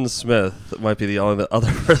Jordan Smith might be the only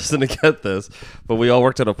other person to get this, but we all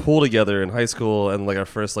worked at a pool together in high school and like our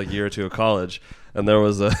first like year or two of college, and there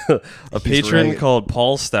was a patron called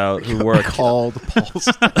Paul Stout who wore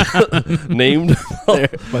named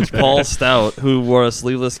Paul Stout who wore a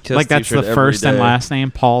sleeveless Kiss like that's t-shirt the first every and day. last name,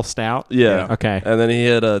 Paul Stout. Yeah. Okay. And then he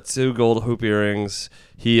had 2 gold hoop earrings.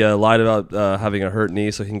 He lied about having a hurt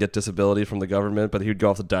knee so he can get disability from the government, but he would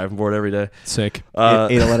go off the diving board every day. Sick.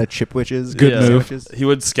 Ate a lot of chipwitches. Good move. Sandwiches. He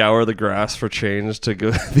would scour the grass for change to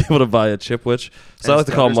go be able to buy a chipwich. So I like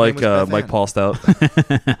to call him Mike Paul Stout.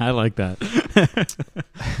 I like that.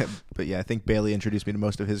 But yeah, I think Bailey introduced me to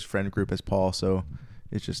most of his friend group as Paul, so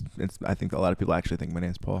I think a lot of people actually think my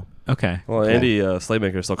name's Paul. Okay. Well, Andy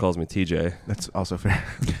Slaymaker still calls me TJ. That's also fair.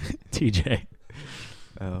 TJ.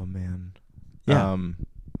 Oh man. Yeah.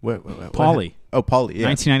 What, Paulie. Oh, Paulie. Yeah.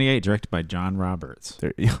 1998, directed by John Roberts.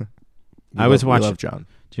 I was watching. Love John.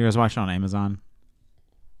 Did you guys watch it on Amazon?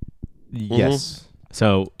 Yes.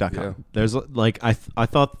 So .com. There's like I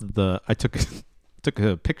thought I took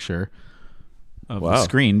a picture of the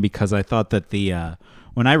screen because I thought that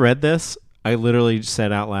when I read this, I literally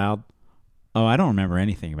said out loud, "Oh, I don't remember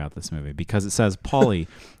anything about this movie," because it says Paulie,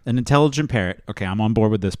 an intelligent parrot. Okay, I'm on board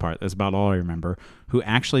with this part. That's about all I remember. Who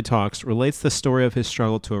actually talks, relates the story of his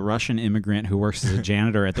struggle to a Russian immigrant who works as a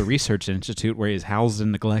janitor at the research institute where he is housed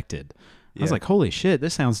and neglected. I was like, holy shit,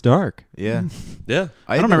 this sounds dark. Yeah. Yeah.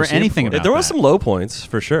 I don't remember anything about There were some low points,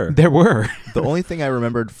 for sure. There were. The only thing I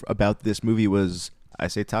remembered about this movie was I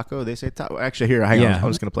say taco, they say taco. Actually, here, hang on. I'm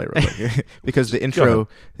just going to play it real quick. Because the intro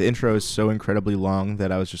is so incredibly long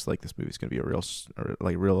that I was just like, this movie's going to be a real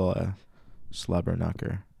slobber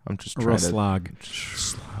knocker. I'm just trying to... slog.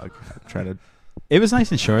 I'm trying to... It was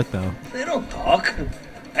nice and short, though. They don't talk.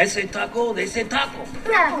 I say taco, they say taco.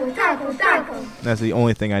 Taco, taco, taco. That's the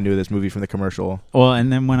only thing I knew of this movie from the commercial. Well,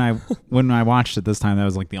 and then when I watched it this time, that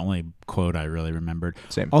was like the only quote I really remembered.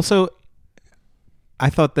 Same. Also, I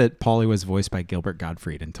thought that Paulie was voiced by Gilbert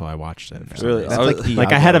Gottfried until I watched it. Really? That's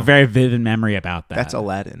I had a very vivid memory about that. That's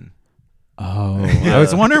Aladdin. Oh, I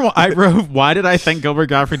was wondering why did I think Gilbert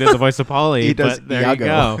Gottfried did the voice of Paulie? He does but there Iago. you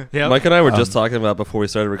go. Yep. Mike and I were just talking about before we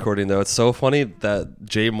started recording, though. It's so funny that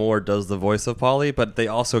Jay Moore does the voice of Paulie, but they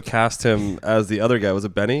also cast him as the other guy. Was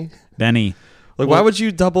it Benny? Benny. Why would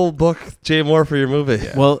you double book Jay Moore for your movie?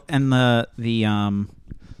 Yeah. Well, and the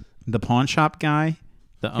pawn shop guy,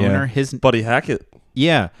 the owner, his Buddy Hackett.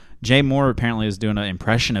 Yeah, Jay Moore apparently was doing an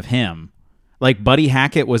impression of him. Like Buddy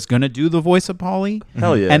Hackett was going to do the voice of Paulie.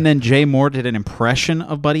 Hell yeah. And then Jay Moore did an impression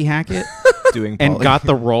of Buddy Hackett Doing and Paulie. got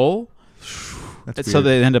the role. That's So weird.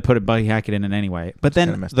 they ended up putting Buddy Hackett in it anyway. But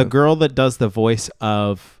kinda then messed the up. girl that does the voice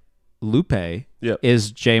of Lupe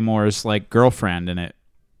is Jay Moore's like girlfriend in it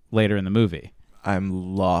later in the movie.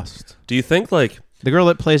 I'm lost. Do you think, like... The girl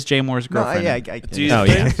that plays Jay Moore's girlfriend. Do you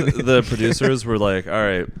think the producers were like, all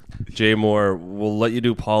right, Jay Moore, we'll let you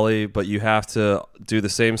do Paulie, but you have to do the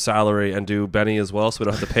same salary and do Benny as well, so we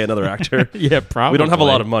don't have to pay another actor? Yeah, probably. We don't have a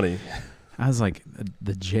lot of money. I was like,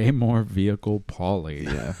 the J. Moore vehicle, Paulie.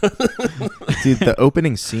 Yeah. Dude, the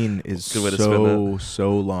opening scene is Good way to spin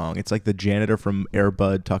so long. It's like the janitor from Air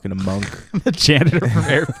Bud talking to Monk. The janitor from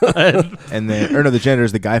Airbud. And then, or no, the janitor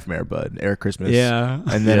is the guy from Air Bud, Eric Christmas. Yeah.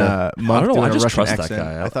 And then Monk I don't know, doing I a just Russian trust that accent.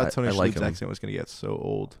 guy. I thought Tony I like Shalhoub's him. accent was going to get so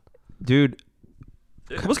old. Dude,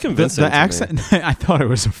 It was convincing. the to me. accent, I thought it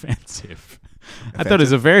was offensive. I thought it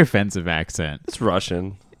was a very offensive accent. It's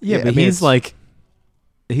Russian. Yeah, Yeah, but I mean,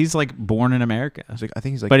 he's like born in America. I think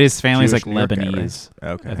he's like, But his family's Jewish like New York guy, Lebanese.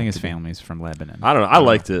 right? Okay. I think his family's from Lebanon. I don't know. I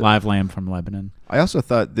liked it. Live lamb from Lebanon. I also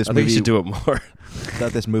thought this I think movie you should do it more.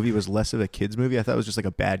 thought this movie was less of a kids movie. I thought it was just like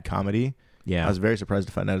a bad comedy. Yeah. I was very surprised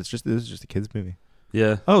to find out this is just a kids movie.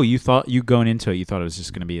 Yeah. Oh, you going into it, you thought it was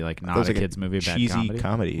just going to be like It not was a like kids movie, a bad cheesy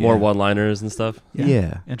comedy. More yeah. one-liners and stuff.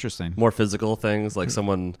 Yeah. Interesting. More physical things, like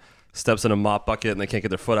someone steps in a mop bucket and they can't get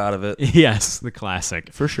their foot out of it. Yes, the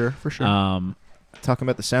classic. For sure. Talking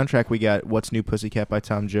about the soundtrack, we got What's New Pussycat by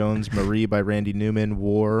Tom Jones, Marie by Randy Newman,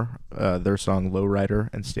 War, their song Lowrider,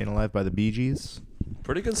 and Staying Alive by the Bee Gees.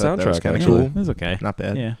 Pretty good Thought that was soundtrack, kinda actually. cool. It was okay. Not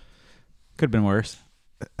bad. Yeah. Could have been worse.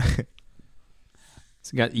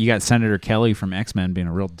 So you got Senator Kelly from X-Men being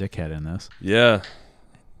a real dickhead in this. Yeah.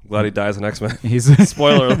 Glad he dies in X-Men. He's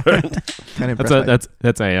Spoiler alert. Kind of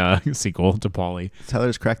that's a sequel to Paulie. Tyler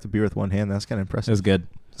just cracked the beer with one hand. That's kind of It impressive. was good.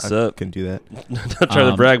 I What's up? couldn't do that. Not trying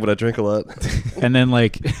to brag, but I drink a lot. And then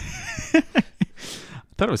like I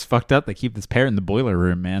thought it was fucked up. They keep this parrot in the boiler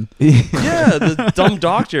room, man. Yeah, the dumb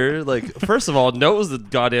doctor, like, first of all, knows the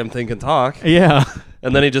goddamn thing can talk, Yeah.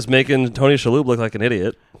 and then he just making Tony Shalhoub look like an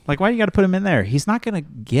idiot. Like, why you got to put him in there? He's not going to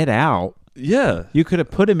get out. Yeah. You could have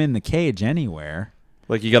put him in the cage anywhere.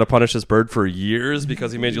 Like, you got to punish this bird for years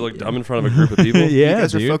because he made you look dumb in front of a group of people. Yeah, you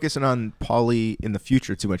guys dude. are focusing on Paulie in the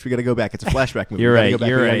future too much. We got to go back. It's a flashback movie. You're We gotta right, go back.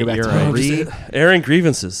 you're We gotta go right, back to you're right. Marie. Just airing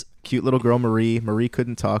grievances. Cute little girl Marie. Marie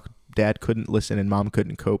couldn't talk. Dad couldn't listen, and Mom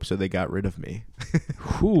couldn't cope, so they got rid of me.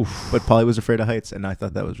 Whew. But Paulie was afraid of heights, and I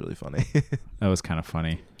thought that was really funny. That was kind of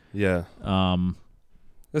funny. Yeah. Um,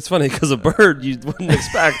 It's funny because a bird you wouldn't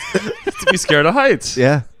expect to be scared of heights.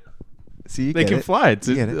 yeah. See, you they get can it. fly. It's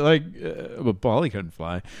You get it. like, but Paulie couldn't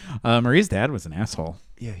fly. Marie's dad was an asshole.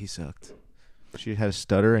 Yeah, he sucked. She had a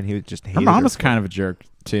stutter, and he would just hate Her mom was kind of a jerk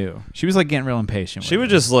too. She was like getting real impatient. She with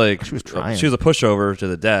was him. just like, She was trying. she was a pushover to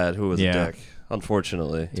the dad who was Yeah. a dick,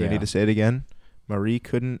 unfortunately. Do I Yeah. need to say it again? Marie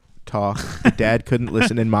couldn't talk. The dad couldn't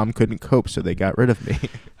listen, and Mom couldn't cope, so they got rid of me.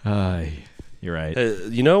 You're right.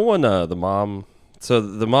 You know when the mom, so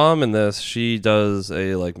the mom in this, she does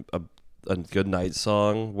a good night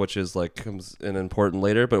song, which is like comes in important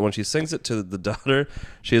later, but when she sings it to the daughter,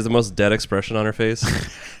 she has the most dead expression on her face.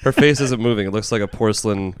 Her face isn't moving. It looks like a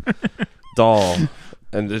porcelain doll.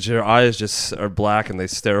 And her eyes just are black and they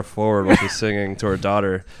stare forward while she's singing to her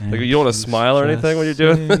daughter. Like, you don't want to smile or anything when you're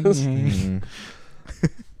doing this? Mhm.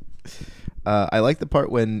 I like the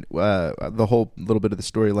part when the whole little bit of the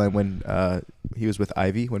storyline when he was with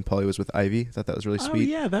Ivy, when Paulie was with Ivy. I thought that was really sweet.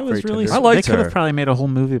 Oh yeah, that Very was really. tender. I liked They could her. have probably made a whole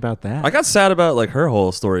movie about that. I got sad about like her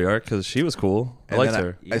whole story arc because she was cool. I And liked then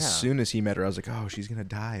her. As soon as he met her, I was like, "Oh, she's gonna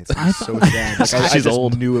die." It's so sad. Like, I She's just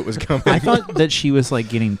old. knew it was coming. I thought that she was like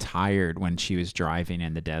getting tired when she was driving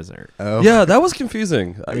in the desert. Oh. Yeah, that was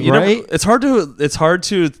confusing. You Right? know, it's hard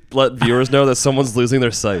to let viewers know that someone's losing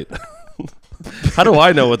their sight. How do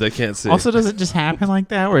I know what they can't see? Also, does it just happen like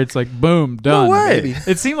that, where it's like boom, done? way. Maybe.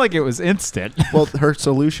 It seemed like it was instant. Well, her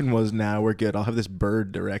solution was, "Now we're good. I'll have this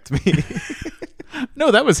bird direct me."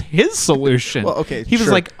 No, that was his solution. Well, okay, he was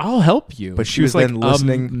sure. like, "I'll help you," But she was like, then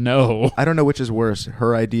listening- No, I don't know which is worse,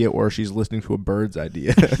 her idea or she's listening to a bird's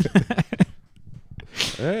idea.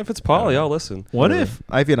 If it's Paulie, I'll listen. what if?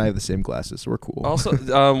 Ivy and I have the same glasses, so we're cool. Also,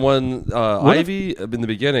 when What if- Ivy in the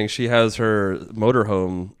beginning, she has her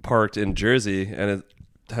motorhome parked in Jersey, and it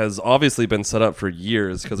has obviously been set up for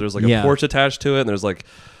years because there's like Yeah. a porch attached to it, and there's like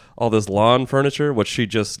all this lawn furniture, which she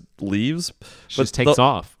just leaves. She just takes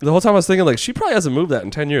off. The whole time I was thinking, like, she probably hasn't moved that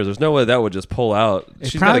in 10 years. There's no way that would just pull out.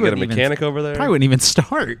 It She's got to probably get a wouldn't even- mechanic over there. Probably wouldn't even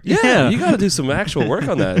start. Yeah, you got to do some actual work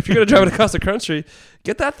on that. If you're going to drive it across the country,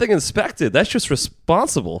 get that thing inspected. That's just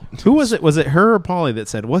responsible. Who was it? Was it her or Paulie that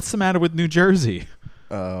said, "What's the matter with New Jersey?"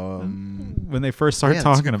 When they first started Yeah,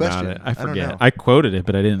 that's a good good talking about question. it, I I don't forget. know. I quoted it,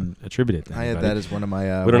 but I didn't attribute it to I had anybody. that as one of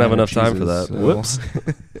my. We don't have minor enough time for cheeses, that. so- Whoops.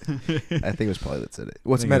 I think it was Paulie that said it.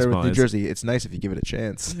 What's the think it matter was with New Paulie's. Jersey? It's nice if you give it a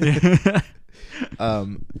chance.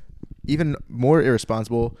 Even more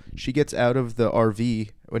irresponsible, she gets out of the RV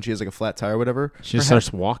when she has like a flat tire or whatever. She just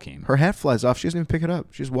starts walking. Her hat flies off. She doesn't even pick it up.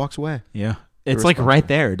 She just walks away. Yeah. It's like right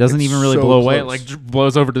there. It doesn't It's even really so blow away. It close. like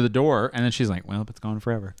blows over to the door, and then she's like, "Well, it's gone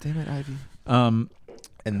forever." Damn it, Ivy. Um,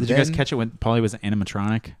 And did then, you guys catch it when Paulie was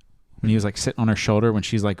animatronic? when he was like sitting on her shoulder when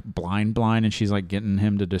she's like blind, and she's like getting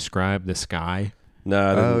him to describe the sky. No, I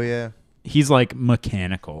didn't. Oh yeah. He's like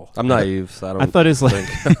mechanical. I'm naive. So I thought his like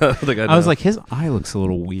I don't think I was like, his eye looks a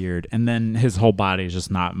little weird, and then his whole body is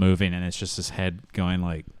just not moving, and it's just his head going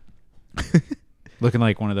like, looking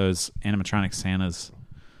like one of those animatronic Santas.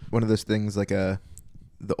 One of those things like the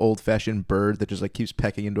old-fashioned bird that just like keeps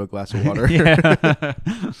pecking into a glass of water. Yeah.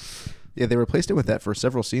 Yeah, they replaced it with that for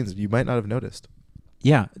several scenes. You might not have noticed.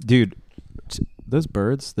 Yeah, dude, those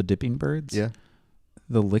birds, the dipping birds. Yeah.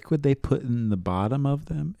 The liquid they put in the bottom of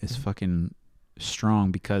them is fucking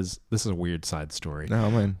strong because this is a weird side story.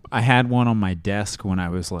 No, man. I had one on my desk when I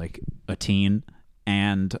was like a teen,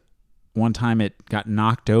 and one time it got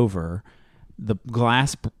knocked over. The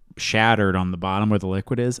glass shattered on the bottom where the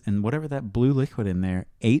liquid is, and whatever that blue liquid in there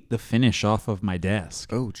ate the finish off of my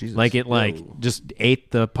desk. Oh, Jesus. Like it just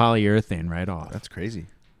ate the polyurethane right off. That's crazy.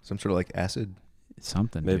 Some sort of like acid.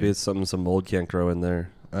 Something. maybe dude. it's something some mold can't grow in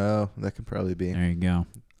there. Oh, that could probably be. There you go.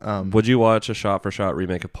 Would you watch a shot-for-shot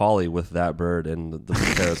remake of Paulie with that bird in the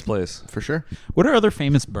Parrot's place? For sure. What are other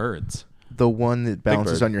famous birds? The one that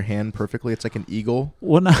balances bird. on your hand perfectly. It's like an eagle.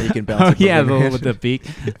 Well, no. that you can bounce it yeah, from your hand. with the beak.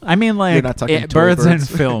 I mean, like You're not talking toy birds in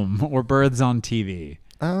birds? film or birds on TV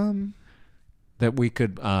that we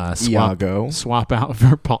could Iago. swap out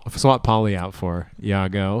for swap Polly out for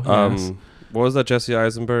Iago. Yes. What was that Jesse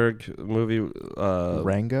Eisenberg movie?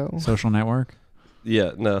 Rango? Social Network.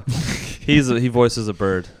 Yeah, no. He voices a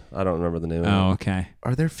bird. I don't remember the name of Oh, it. okay.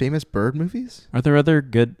 Are there famous bird movies? Are there other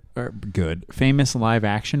good famous live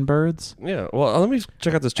action birds? Yeah, well, let me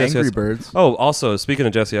check out this Jesse Angry Eisen- Birds. Oh, also, speaking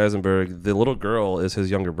of Jesse Eisenberg, the little girl is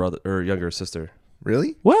his younger brother or younger sister.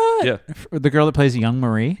 Really? What? Yeah. The girl that plays Young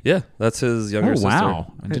Marie. Yeah, that's his younger Oh sister.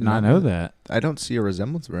 wow! I did did not not know know that. I don't see a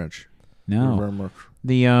resemblance branch. No.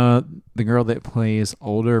 The girl that plays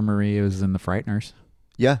older Marie is in The Frighteners.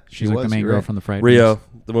 Yeah, She's like the main you're girl right. from The Frighteners. Rio.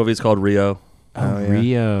 The movie's called Rio. Oh, yeah.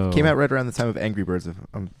 Rio. Came out right around the time of Angry Birds, if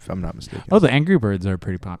I'm not mistaken. Oh, the Angry Birds are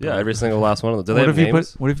pretty popular. Yeah, every single last one of them. Do they What have if you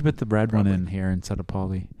names? put the red one in here instead of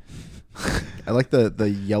Polly? I like the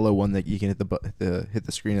yellow one that you can hit hit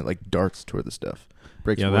the screen. It like darts toward the stuff.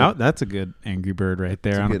 Breaks Yeah, wood. that's a good Angry Bird right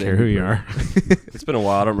there. It's a I don't good care who Angry you Bird. are. It's been a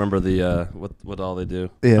while. I don't remember the what all they do.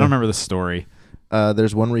 I Yeah. don't remember the story.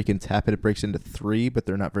 There's one where you can tap it. It breaks into 3, but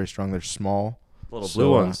they're not very strong. They're small. Little So,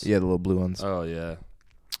 blue ones. Yeah, the little blue ones. Oh yeah.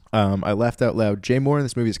 I laughed out loud. Jay Moore in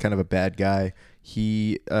this movie is kind of a bad guy.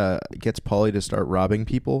 He gets Paulie to start robbing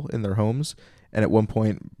people in their homes. And at one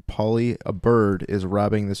point, Paulie, a bird, is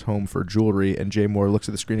robbing this home for jewelry. And Jay Moore looks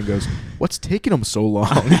at the screen and goes, "What's taking him so long?"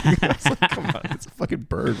 It's like, come on, it's a fucking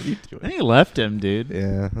bird. What are you doing? And he left him, dude.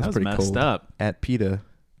 Yeah, that's that was pretty messed cold. up. At PETA.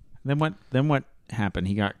 Then what happened?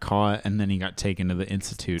 He got caught, and then he got taken to the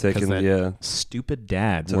institute because that Yeah. stupid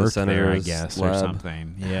dad To the worked there, I senator's guess, or lab.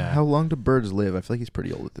 something. Yeah. How long do birds live? I feel like he's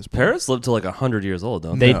pretty old at this point. Parrots live to like 100 years old,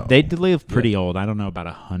 don't they? They No. they did live pretty old. I don't know about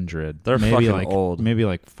 100. They're maybe fucking like, old. Maybe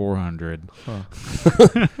like 400.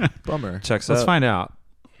 Bummer. Checks Let's out. find out.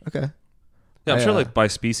 Okay. Yeah, I'm sure I, like by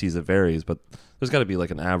species it varies, but there's got to be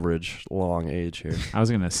like an average long age here. I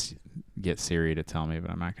was gonna get Siri to tell me,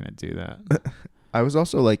 but I'm not gonna do that. I was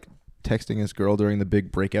also like texting this girl during the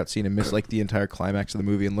big breakout scene and missed like the entire climax of the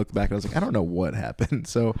movie and looked back and I was like, I don't know what happened.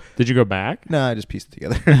 So Did you go back? no, I just pieced it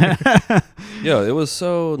together. Yeah, it was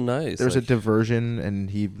so nice. There was a like, diversion. diversion and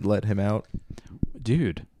he let him out.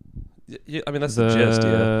 Dude. I mean that's the gist.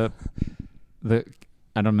 Yeah. The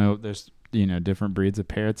I don't know. There's different breeds of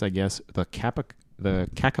parrots. I guess the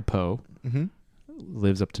kakapo Mm-hmm.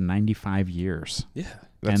 lives up to 95 years. Yeah.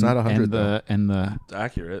 That's not 100 though. And the It's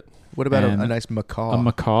accurate. What about and a nice macaw? a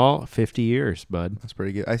macaw 50 years, bud. That's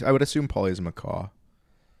pretty good. I would assume Paulie's a macaw.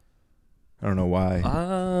 I don't know why.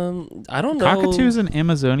 I don't know. Cockatoos and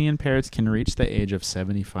Amazonian parrots can reach the age of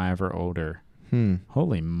 75 or older.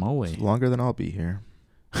 Holy moly! It's longer than I'll be here.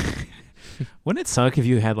 Wouldn't it suck if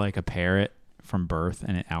you had like a parrot from birth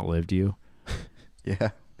and it outlived you?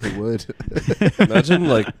 Yeah, it would. Imagine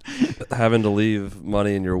like having to leave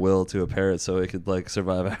money in your will to a parrot so it could like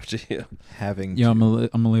survive after you. Having Yo, to.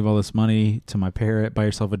 I'm gonna leave all this money to my parrot. Buy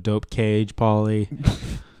yourself a dope cage, Paulie.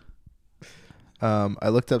 I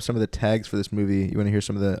looked up some of the tags for this movie. You want to hear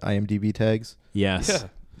some of the IMDb tags? Yes. Yeah.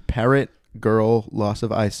 Parrot, girl, loss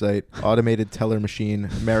of eyesight, automated teller machine,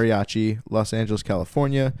 mariachi, Los Angeles,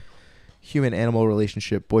 California, human-animal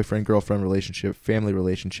relationship, boyfriend-girlfriend relationship, family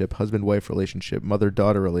relationship, husband-wife relationship,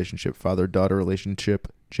 mother-daughter relationship, father-daughter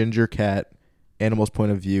relationship, ginger cat, animal's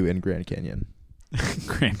point of view, and Grand Canyon.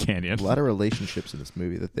 Grand Canyon. A lot of relationships in this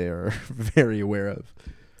movie that they are very aware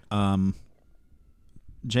of.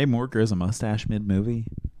 Jay Moore grows a mustache mid-movie.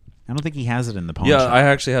 I don't think he has it in the pawn Yeah, shop. I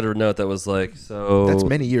actually had a note that was like, so That's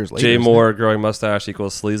many years later. Jay isn't Moore growing mustache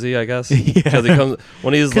equals sleazy, I guess. Yeah. 'Cause he comes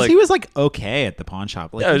when he's Because like, he was like okay at the pawn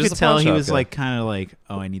shop. Like Yeah, you just could a tell pawn he shop was guy. like kind of like,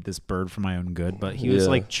 oh, I need this bird for my own good. But he was Yeah.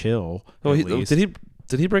 like chill. oh, at least.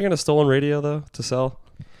 did he bring in a stolen radio though to sell?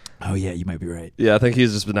 Oh yeah, you might be right. Yeah, I think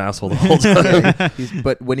he's just been an asshole the whole time. he?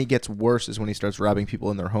 But when he gets worse is when he starts robbing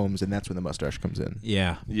people in their homes, and that's when the mustache comes in.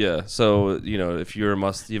 Yeah, Yeah, so if you have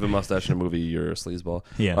a mustache in a movie, you're a sleazeball.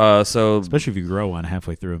 yeah. So Especially if you grow one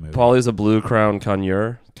halfway through a movie. Paulie's a blue crown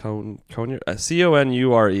conure, conure,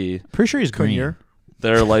 Conure. Pretty sure he's green. Conure?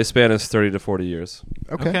 Their lifespan is 30 to 40 years.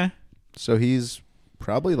 Okay. So he's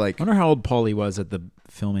probably like, I wonder how old Paulie was at the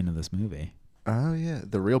filming of this movie. oh yeah,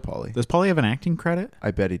 the real Paulie. Does Paulie have an acting credit?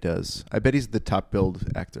 I bet he does. I bet he's the top billed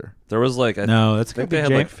actor. There was like No, that's I think they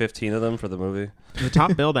had like 15 of them for the movie. the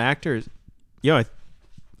top billed actors. Yo,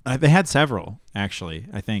 they had several actually.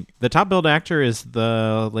 I think the top billed actor is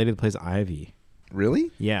the lady that plays Ivy.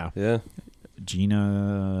 Really? Yeah, Yeah,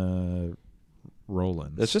 Gina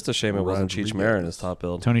Rowlands. it's just a shame it wasn't Cheech Rodriguez. Marin as top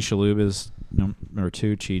build. Tony Shalhoub is number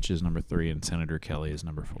 2, Cheech is number 3, and Senator Kelly is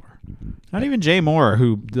number 4. Not even Jay Moore,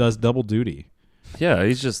 who does double duty. Yeah,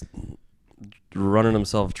 he's just running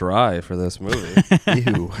himself dry for this movie.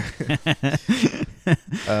 Ew.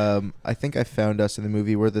 I think I found us in the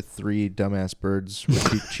movie. We're the 3 dumbass birds. We're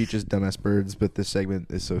Cheech's dumbass birds, but this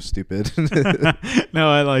segment is so stupid. No,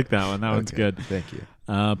 I like that one. That one's Okay, good. Thank you.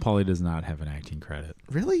 Paulie does not have an acting credit.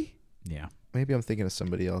 Really? Yeah, Maybe I'm thinking of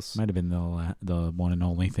somebody else. might have been the one and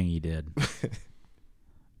only thing he did.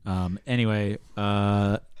 Anyway,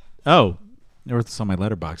 there was on my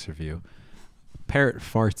Letterboxd review. Parrot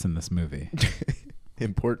farts in this movie.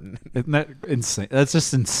 Important. Isn't that insane? That's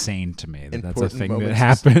just insane to me. That's a Important thing that moments.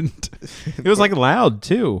 happened. It was like loud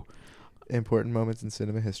too. Important moments in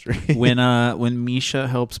cinema history. When Misha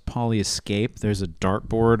helps Paulie escape, there's a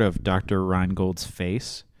dartboard of Dr. Reingold's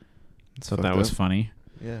face. So that fucked was up. funny.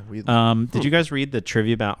 Yeah. Did you guys read the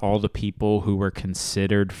trivia about all the people who were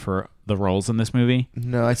considered for the roles in this movie?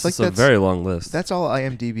 No, I It's think a very long list. that's all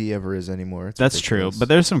IMDb ever is anymore. It's That's ridiculous. true, but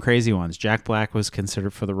there's some crazy ones. Jack Black was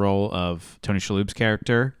considered for the role of Tony Shalhoub's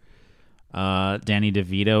character. Danny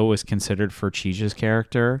DeVito was considered for Cheech's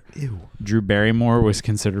character. Ew. Drew Barrymore was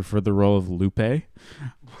considered for the role of Lupe.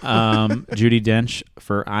 Judi Dench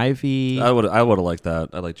for Ivy. I would have liked that.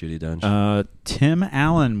 I like Judi Dench. Tim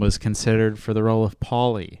Allen was considered for the role of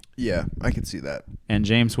Paulie. Yeah, I could see that. And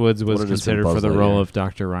James Woods was Would've just been considered for Buzz the role Lightyear. of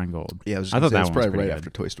Dr. Reingold. Yeah, I was I just thought gonna say, that it's one was probably pretty right good. after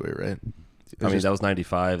Toy Story, right? I mean, that was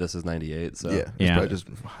 95. This is 98. So yeah, it's Yeah. probably just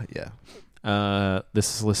yeah.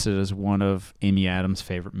 This is listed as one of Amy Adams'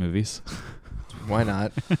 favorite movies. Why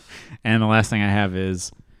not? And the last thing I have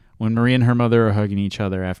is when Marie and her mother are hugging each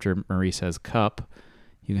other after Marie says cup,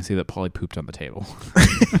 you can see that Paulie pooped on the table.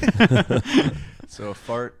 So a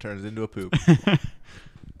fart turns into a poop.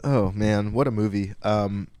 Oh man, what a movie!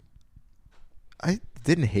 I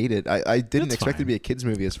didn't hate it. I didn't It's expect it to fine. be a kids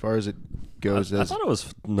movie as far as it goes. I as thought it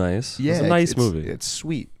was nice. yeah, It was a nice it's, movie. It's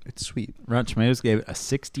sweet. It's sweet. Rotten Tomatoes gave it a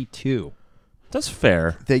 62. That's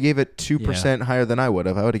fair. They gave it 2% higher than I would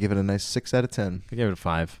have. I would have given it a nice 6 out of 10. I gave it a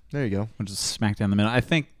 5, There you go. which is smack down the middle. I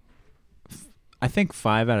think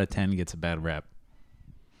 5 out of 10 gets a bad rep.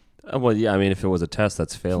 Well, yeah. I mean, if it was a test,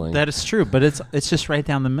 that's failing. That is true, but it's just right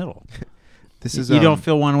down the middle. This is You don't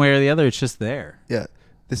feel one way or the other. It's just there. Yeah.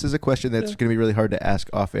 This is a question that's going to be really hard to ask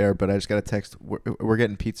off air, but I just got a text. We're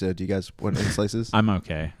getting pizza. Do you guys want any slices? I'm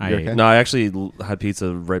okay. You're okay? No, I actually had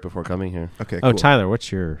pizza right before coming here. Okay. Oh, Cool. Tyler, what's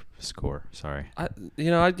your score? Sorry.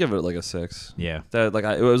 I'd give it like a 6. Yeah.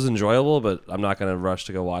 It was enjoyable, but I'm not gonna rush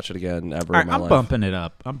to go watch it again ever All in right, my I'm life. bumping it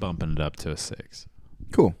up. I'm bumping it up to a 6.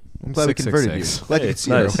 Cool. I'm glad we 666. converted you. Glad you Hey, could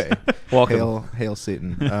see nice. it. Okay. Welcome. Hail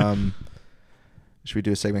Satan. Should we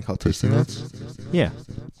do a segment called Tasting Notes? Yeah.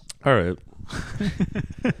 All right.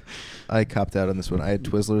 I copped out on this one. I had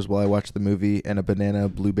Twizzlers while I watched the movie and a banana,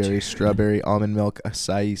 blueberry, strawberry, almond milk,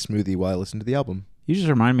 acai smoothie while I listened to the album. You just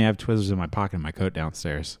remind me I have Twizzlers in my pocket in my coat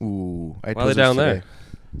downstairs. Ooh. I had Why are they Twizzlers down today. there?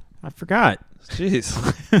 I forgot.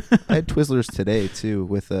 Jeez. I had Twizzlers today, too,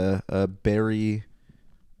 with a berry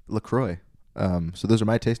LaCroix. So those are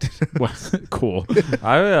my tasting Well, cool.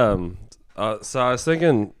 So I was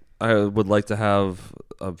thinking I would like to have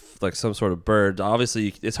like some sort of bird.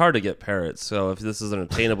 Obviously, it's hard to get parrots. So if this is an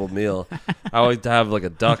attainable meal, I would like to have like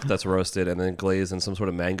a duck that's roasted and then glazed in some sort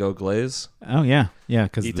of mango glaze. Oh, yeah. Yeah.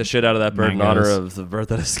 Because Eat the shit out of that bird in honor mangoes. of the bird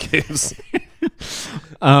that escapes.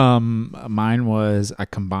 Mine was I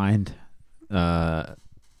combined the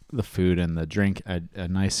food and the drink, a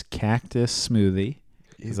nice cactus smoothie.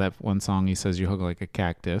 Is that one song he says you hug like a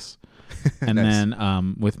cactus, and Nice.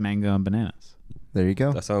 then with mango and bananas. There you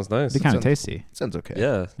go. That sounds nice. It'd be kind of sounds- tasty. Sounds okay.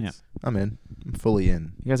 Yeah. Yeah. I'm in. I'm fully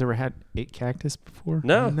in. You guys ever had 8 cactus before?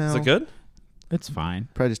 No. No. Is it good? It's fine.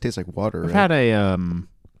 Probably just tastes like water. I've right? had a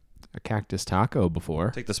cactus taco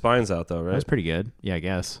before. Take the spines out though, That right? was pretty good. Yeah, I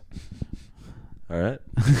guess. All right.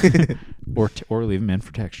 Or leave them in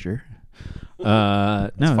for texture. No,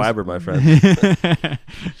 It's fiber, my friend.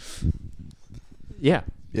 Yeah.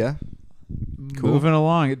 Yeah. Cool. Moving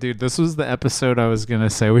along, dude. This was the episode I was gonna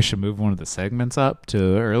say we should move one of the segments up to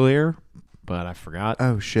earlier, but I forgot.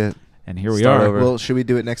 Oh shit. And here we Start are. over. Well, should we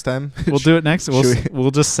do it next time? We'll do it next.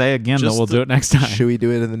 We'll just say again that Just we'll do it next time. Should we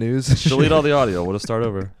do it in the news? Delete all the audio. We'll just start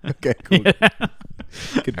over. Okay, cool.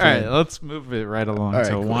 Good All right, plan. let's move it right along All to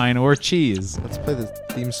right, cool. wine or cheese. Let's play the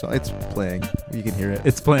theme song. It's playing. You can hear it.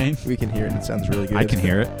 It's playing. We can hear it. It sounds really good. I can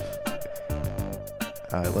hear it.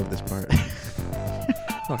 I love this part.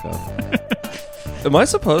 Fuck off. Am I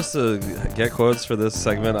supposed to get quotes for this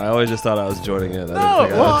segment? I always just thought I was joining in. No,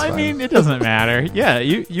 that's well, I fine. mean, it doesn't matter. Yeah,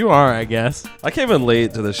 you are, I guess. I came in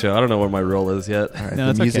late to the show. I don't know what my role is yet. All right, No,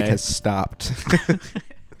 the it's music okay. has stopped.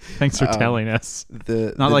 Thanks for Um, telling us.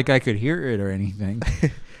 The Not the, like I could hear it or anything.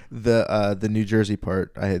 the New Jersey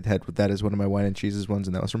part I had with that as one of my wine and cheeses ones,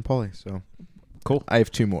 and that was from Paulie. So Cool. I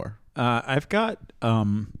have 2 more. I've got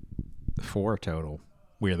 4 total.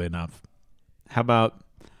 Weirdly enough. How about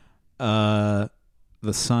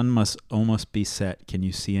the sun must almost be set. Can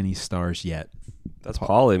you see any stars yet? That's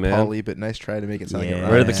Paulie, man. Paulie, but nice try to make it sound like Yeah. a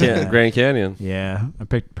We're at the Yeah. Grand Canyon. Yeah, I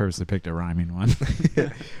purposely picked a rhyming one.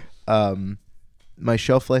 My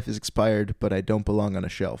shelf life is expired, but I don't belong on a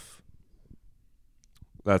shelf.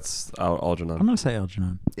 That's I'm Algernon. gonna say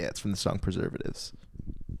Algernon. Yeah, it's from the song Preservatives.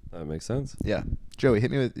 That makes sense. Yeah. Joey,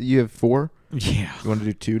 hit me with, you have 4? Yeah. You want to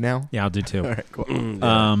do 2 now? Yeah, I'll do 2. All right,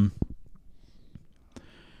 cool.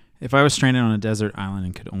 If I was stranded on a desert island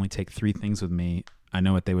and could only take 3 things with me, I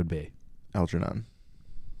know what they would be. Algernon.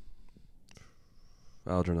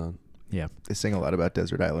 Algernon. Yeah. They sing a lot about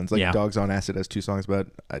desert islands. Like Yeah. Dogs on Acid has 2 songs about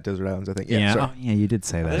desert islands, I think. Yeah. sorry. Oh, yeah, you did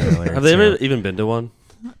say that earlier. Have they too. ever even been to one?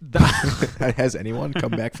 Has anyone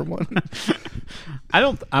come back from one?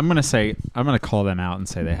 I'm gonna call them out and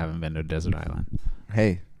say they haven't been to a desert island.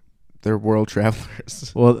 Hey, they're world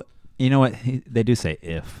travelers. Well, you know what? They do say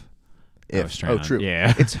if. I was If. Oh, stranded. true.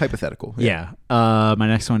 Yeah. It's hypothetical. Yeah. My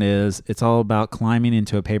next one is it's all about climbing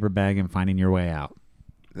into a paper bag and finding your way out.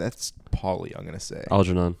 That's Paulie, I'm going to say.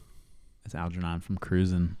 Algernon. It's Algernon from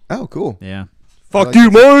Cruising. Oh, cool. Yeah. Fuck like you,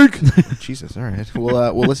 it. Mike! Jesus, all right.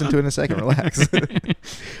 We'll listen to it in a second. Relax.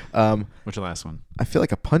 What's your last one? I feel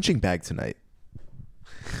like a punching bag tonight.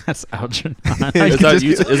 That's Algernon. Is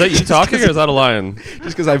that you talking or is that a lion?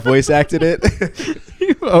 Just because I voice acted it.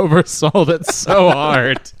 You oversold it so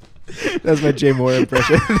hard. That was my Jay Moore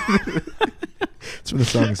impression. It's from the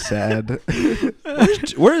song Sad.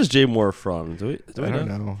 Where is Jay Moore from? Do we I don't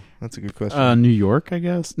know. That's a good question. New York, I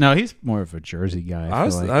guess. No, he's more of a Jersey guy. I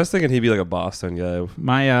feel like. was thinking he'd be like a Boston guy.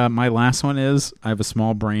 My last one is I have a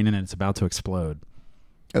small brain and it's about to explode.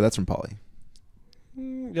 Oh, that's from Paulie.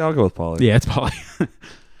 Yeah, I'll go with Paulie. Yeah, it's probably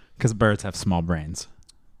because birds have small brains.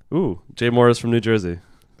 Ooh, Jay Moore is from New Jersey.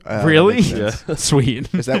 That Really? makes sense. Yeah. Sweet.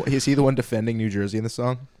 Is he the one defending New Jersey in the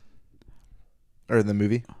song? Or in the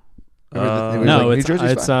movie? It was No, like, it's New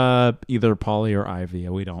Jersey's fine. either Paulie or Ivy.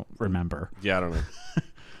 We don't remember. Yeah, I don't know.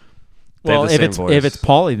 They Well, have the if same if voice. it's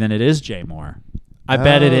Paulie, then it is Jay Moore. I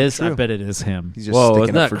bet it is. I true. bet it is him. He's just Whoa, sticking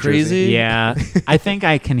isn't up that for crazy? Jersey. Yeah, I think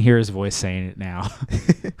I can hear his voice saying it now.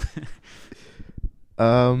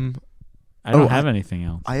 I don't have anything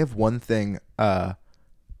else. I have one thing.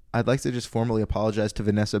 I'd like to just formally apologize to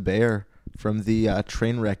Vanessa Bayer from the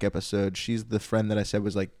Trainwreck episode. She's the friend that I said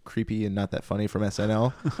was like creepy and not that funny from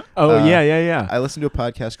SNL. Oh yeah. I listened to a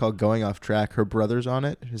podcast called Going Off Track. Her brother's on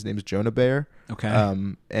it. His name's Jonah Bayer. Okay.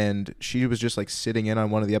 And she was just like sitting in on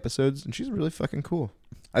one of the episodes, and she's really fucking cool.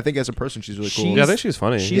 I think as a person, she's really cool. Yeah, I think she's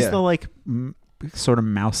funny. She's Yeah. the like sort of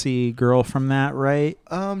mousy girl from that, right?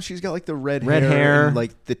 She's got like the red Red hair. and,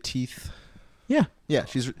 like the teeth. Yeah. Yeah,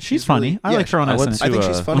 she's funny. really- I yeah, like her on I went SNL. to, I think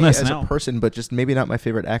she's on funny as a SNL. person, but just maybe not my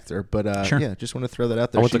favorite actor. But Sure. yeah, just want to throw that out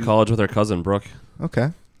I there. went to She- college with her cousin, Brooke. Okay,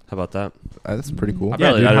 How about that? that's pretty cool.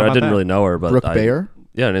 Yeah, dude, how I about didn't that? really know her, but Brooke Bayer.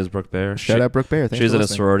 Yeah, her name's Brooke Bayer. Shout out Brooke Bayer. Thanks She's for in a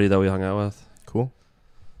listening. sorority that we hung out with. Cool.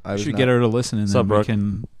 I We was should not- get her to listen, and Sup, then we Brooke?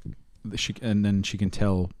 can. And then she can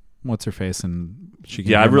tell what's her face, and she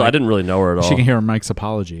can. Yeah, hear I Mike- didn't really know her at all. She can hear Mike's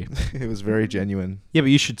apology. It was very genuine. Yeah, but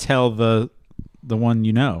you should tell the one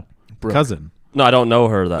you know, Brooke. cousin. No, I don't know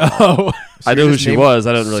her that. Oh, I knew who she was.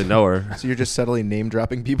 I didn't really know her. So you're just subtly name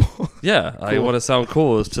dropping people? Yeah, I want to sound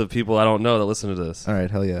cool to people I don't know that listen to this. All right,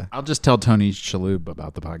 hell yeah. I'll just tell Tony Shalhoub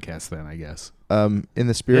about the podcast then, I guess. In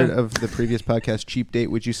the spirit of the previous podcast, Cheap Date,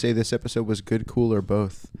 would you say this episode was good, cool, or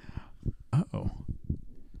both? Oh.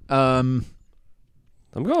 I'm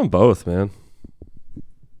going both, man.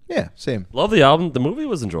 Yeah, same. Love the album. The movie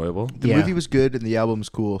was enjoyable. The movie was good and the album's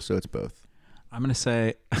cool, so it's both. I'm going to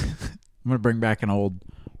say, I'm going to bring back an old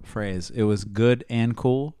phrase. It was good and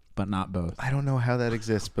cool, but not both. I don't know how that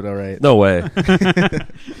exists, but all right. No way.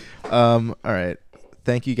 All right.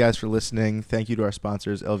 Thank you guys for listening. Thank you to our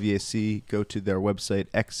sponsors, LVAC. Go to their website,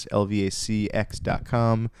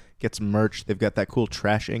 xlvacx.com. Get some merch. They've got that cool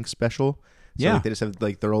trash ink special. So Yeah. like, they just have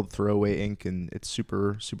like their old throwaway ink, and it's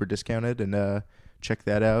super, super discounted. And check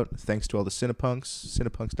that out. Thanks to all the Cinepunks,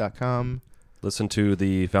 cinepunks.com. Listen to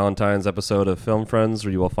the Valentine's episode of Film Friends,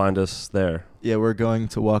 where you will find us there. Yeah, we're going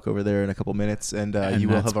to walk over there in a couple minutes, and you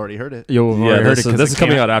will have already heard it. You'll have already heard it. This is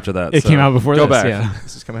coming out after that. It so came out before go this, back. yeah.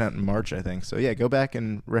 This is coming out in March, I think. So yeah, go back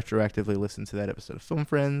and retroactively listen to that episode of Film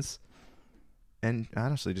Friends. And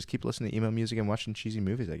honestly, just keep listening to emo music and watching cheesy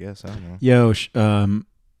movies, I guess. I don't know. Yo,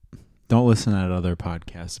 don't listen to that other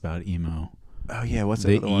podcast about emo. Oh yeah, what's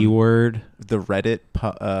the the E one? word? The Reddit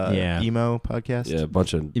emo podcast. Yeah, a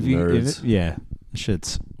bunch of If nerds. yeah,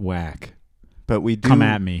 shit's whack. But we do Come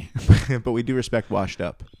at me. but we do respect Washed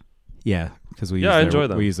Up. Yeah, because we I enjoy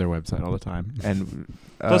them. We use their website all the time. And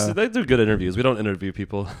Plus, they do good interviews. We don't interview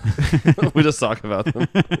people. We just talk about them.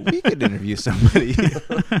 we could interview somebody.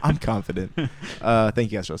 I'm confident.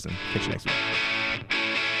 Thank you guys for listening. Catch you next week.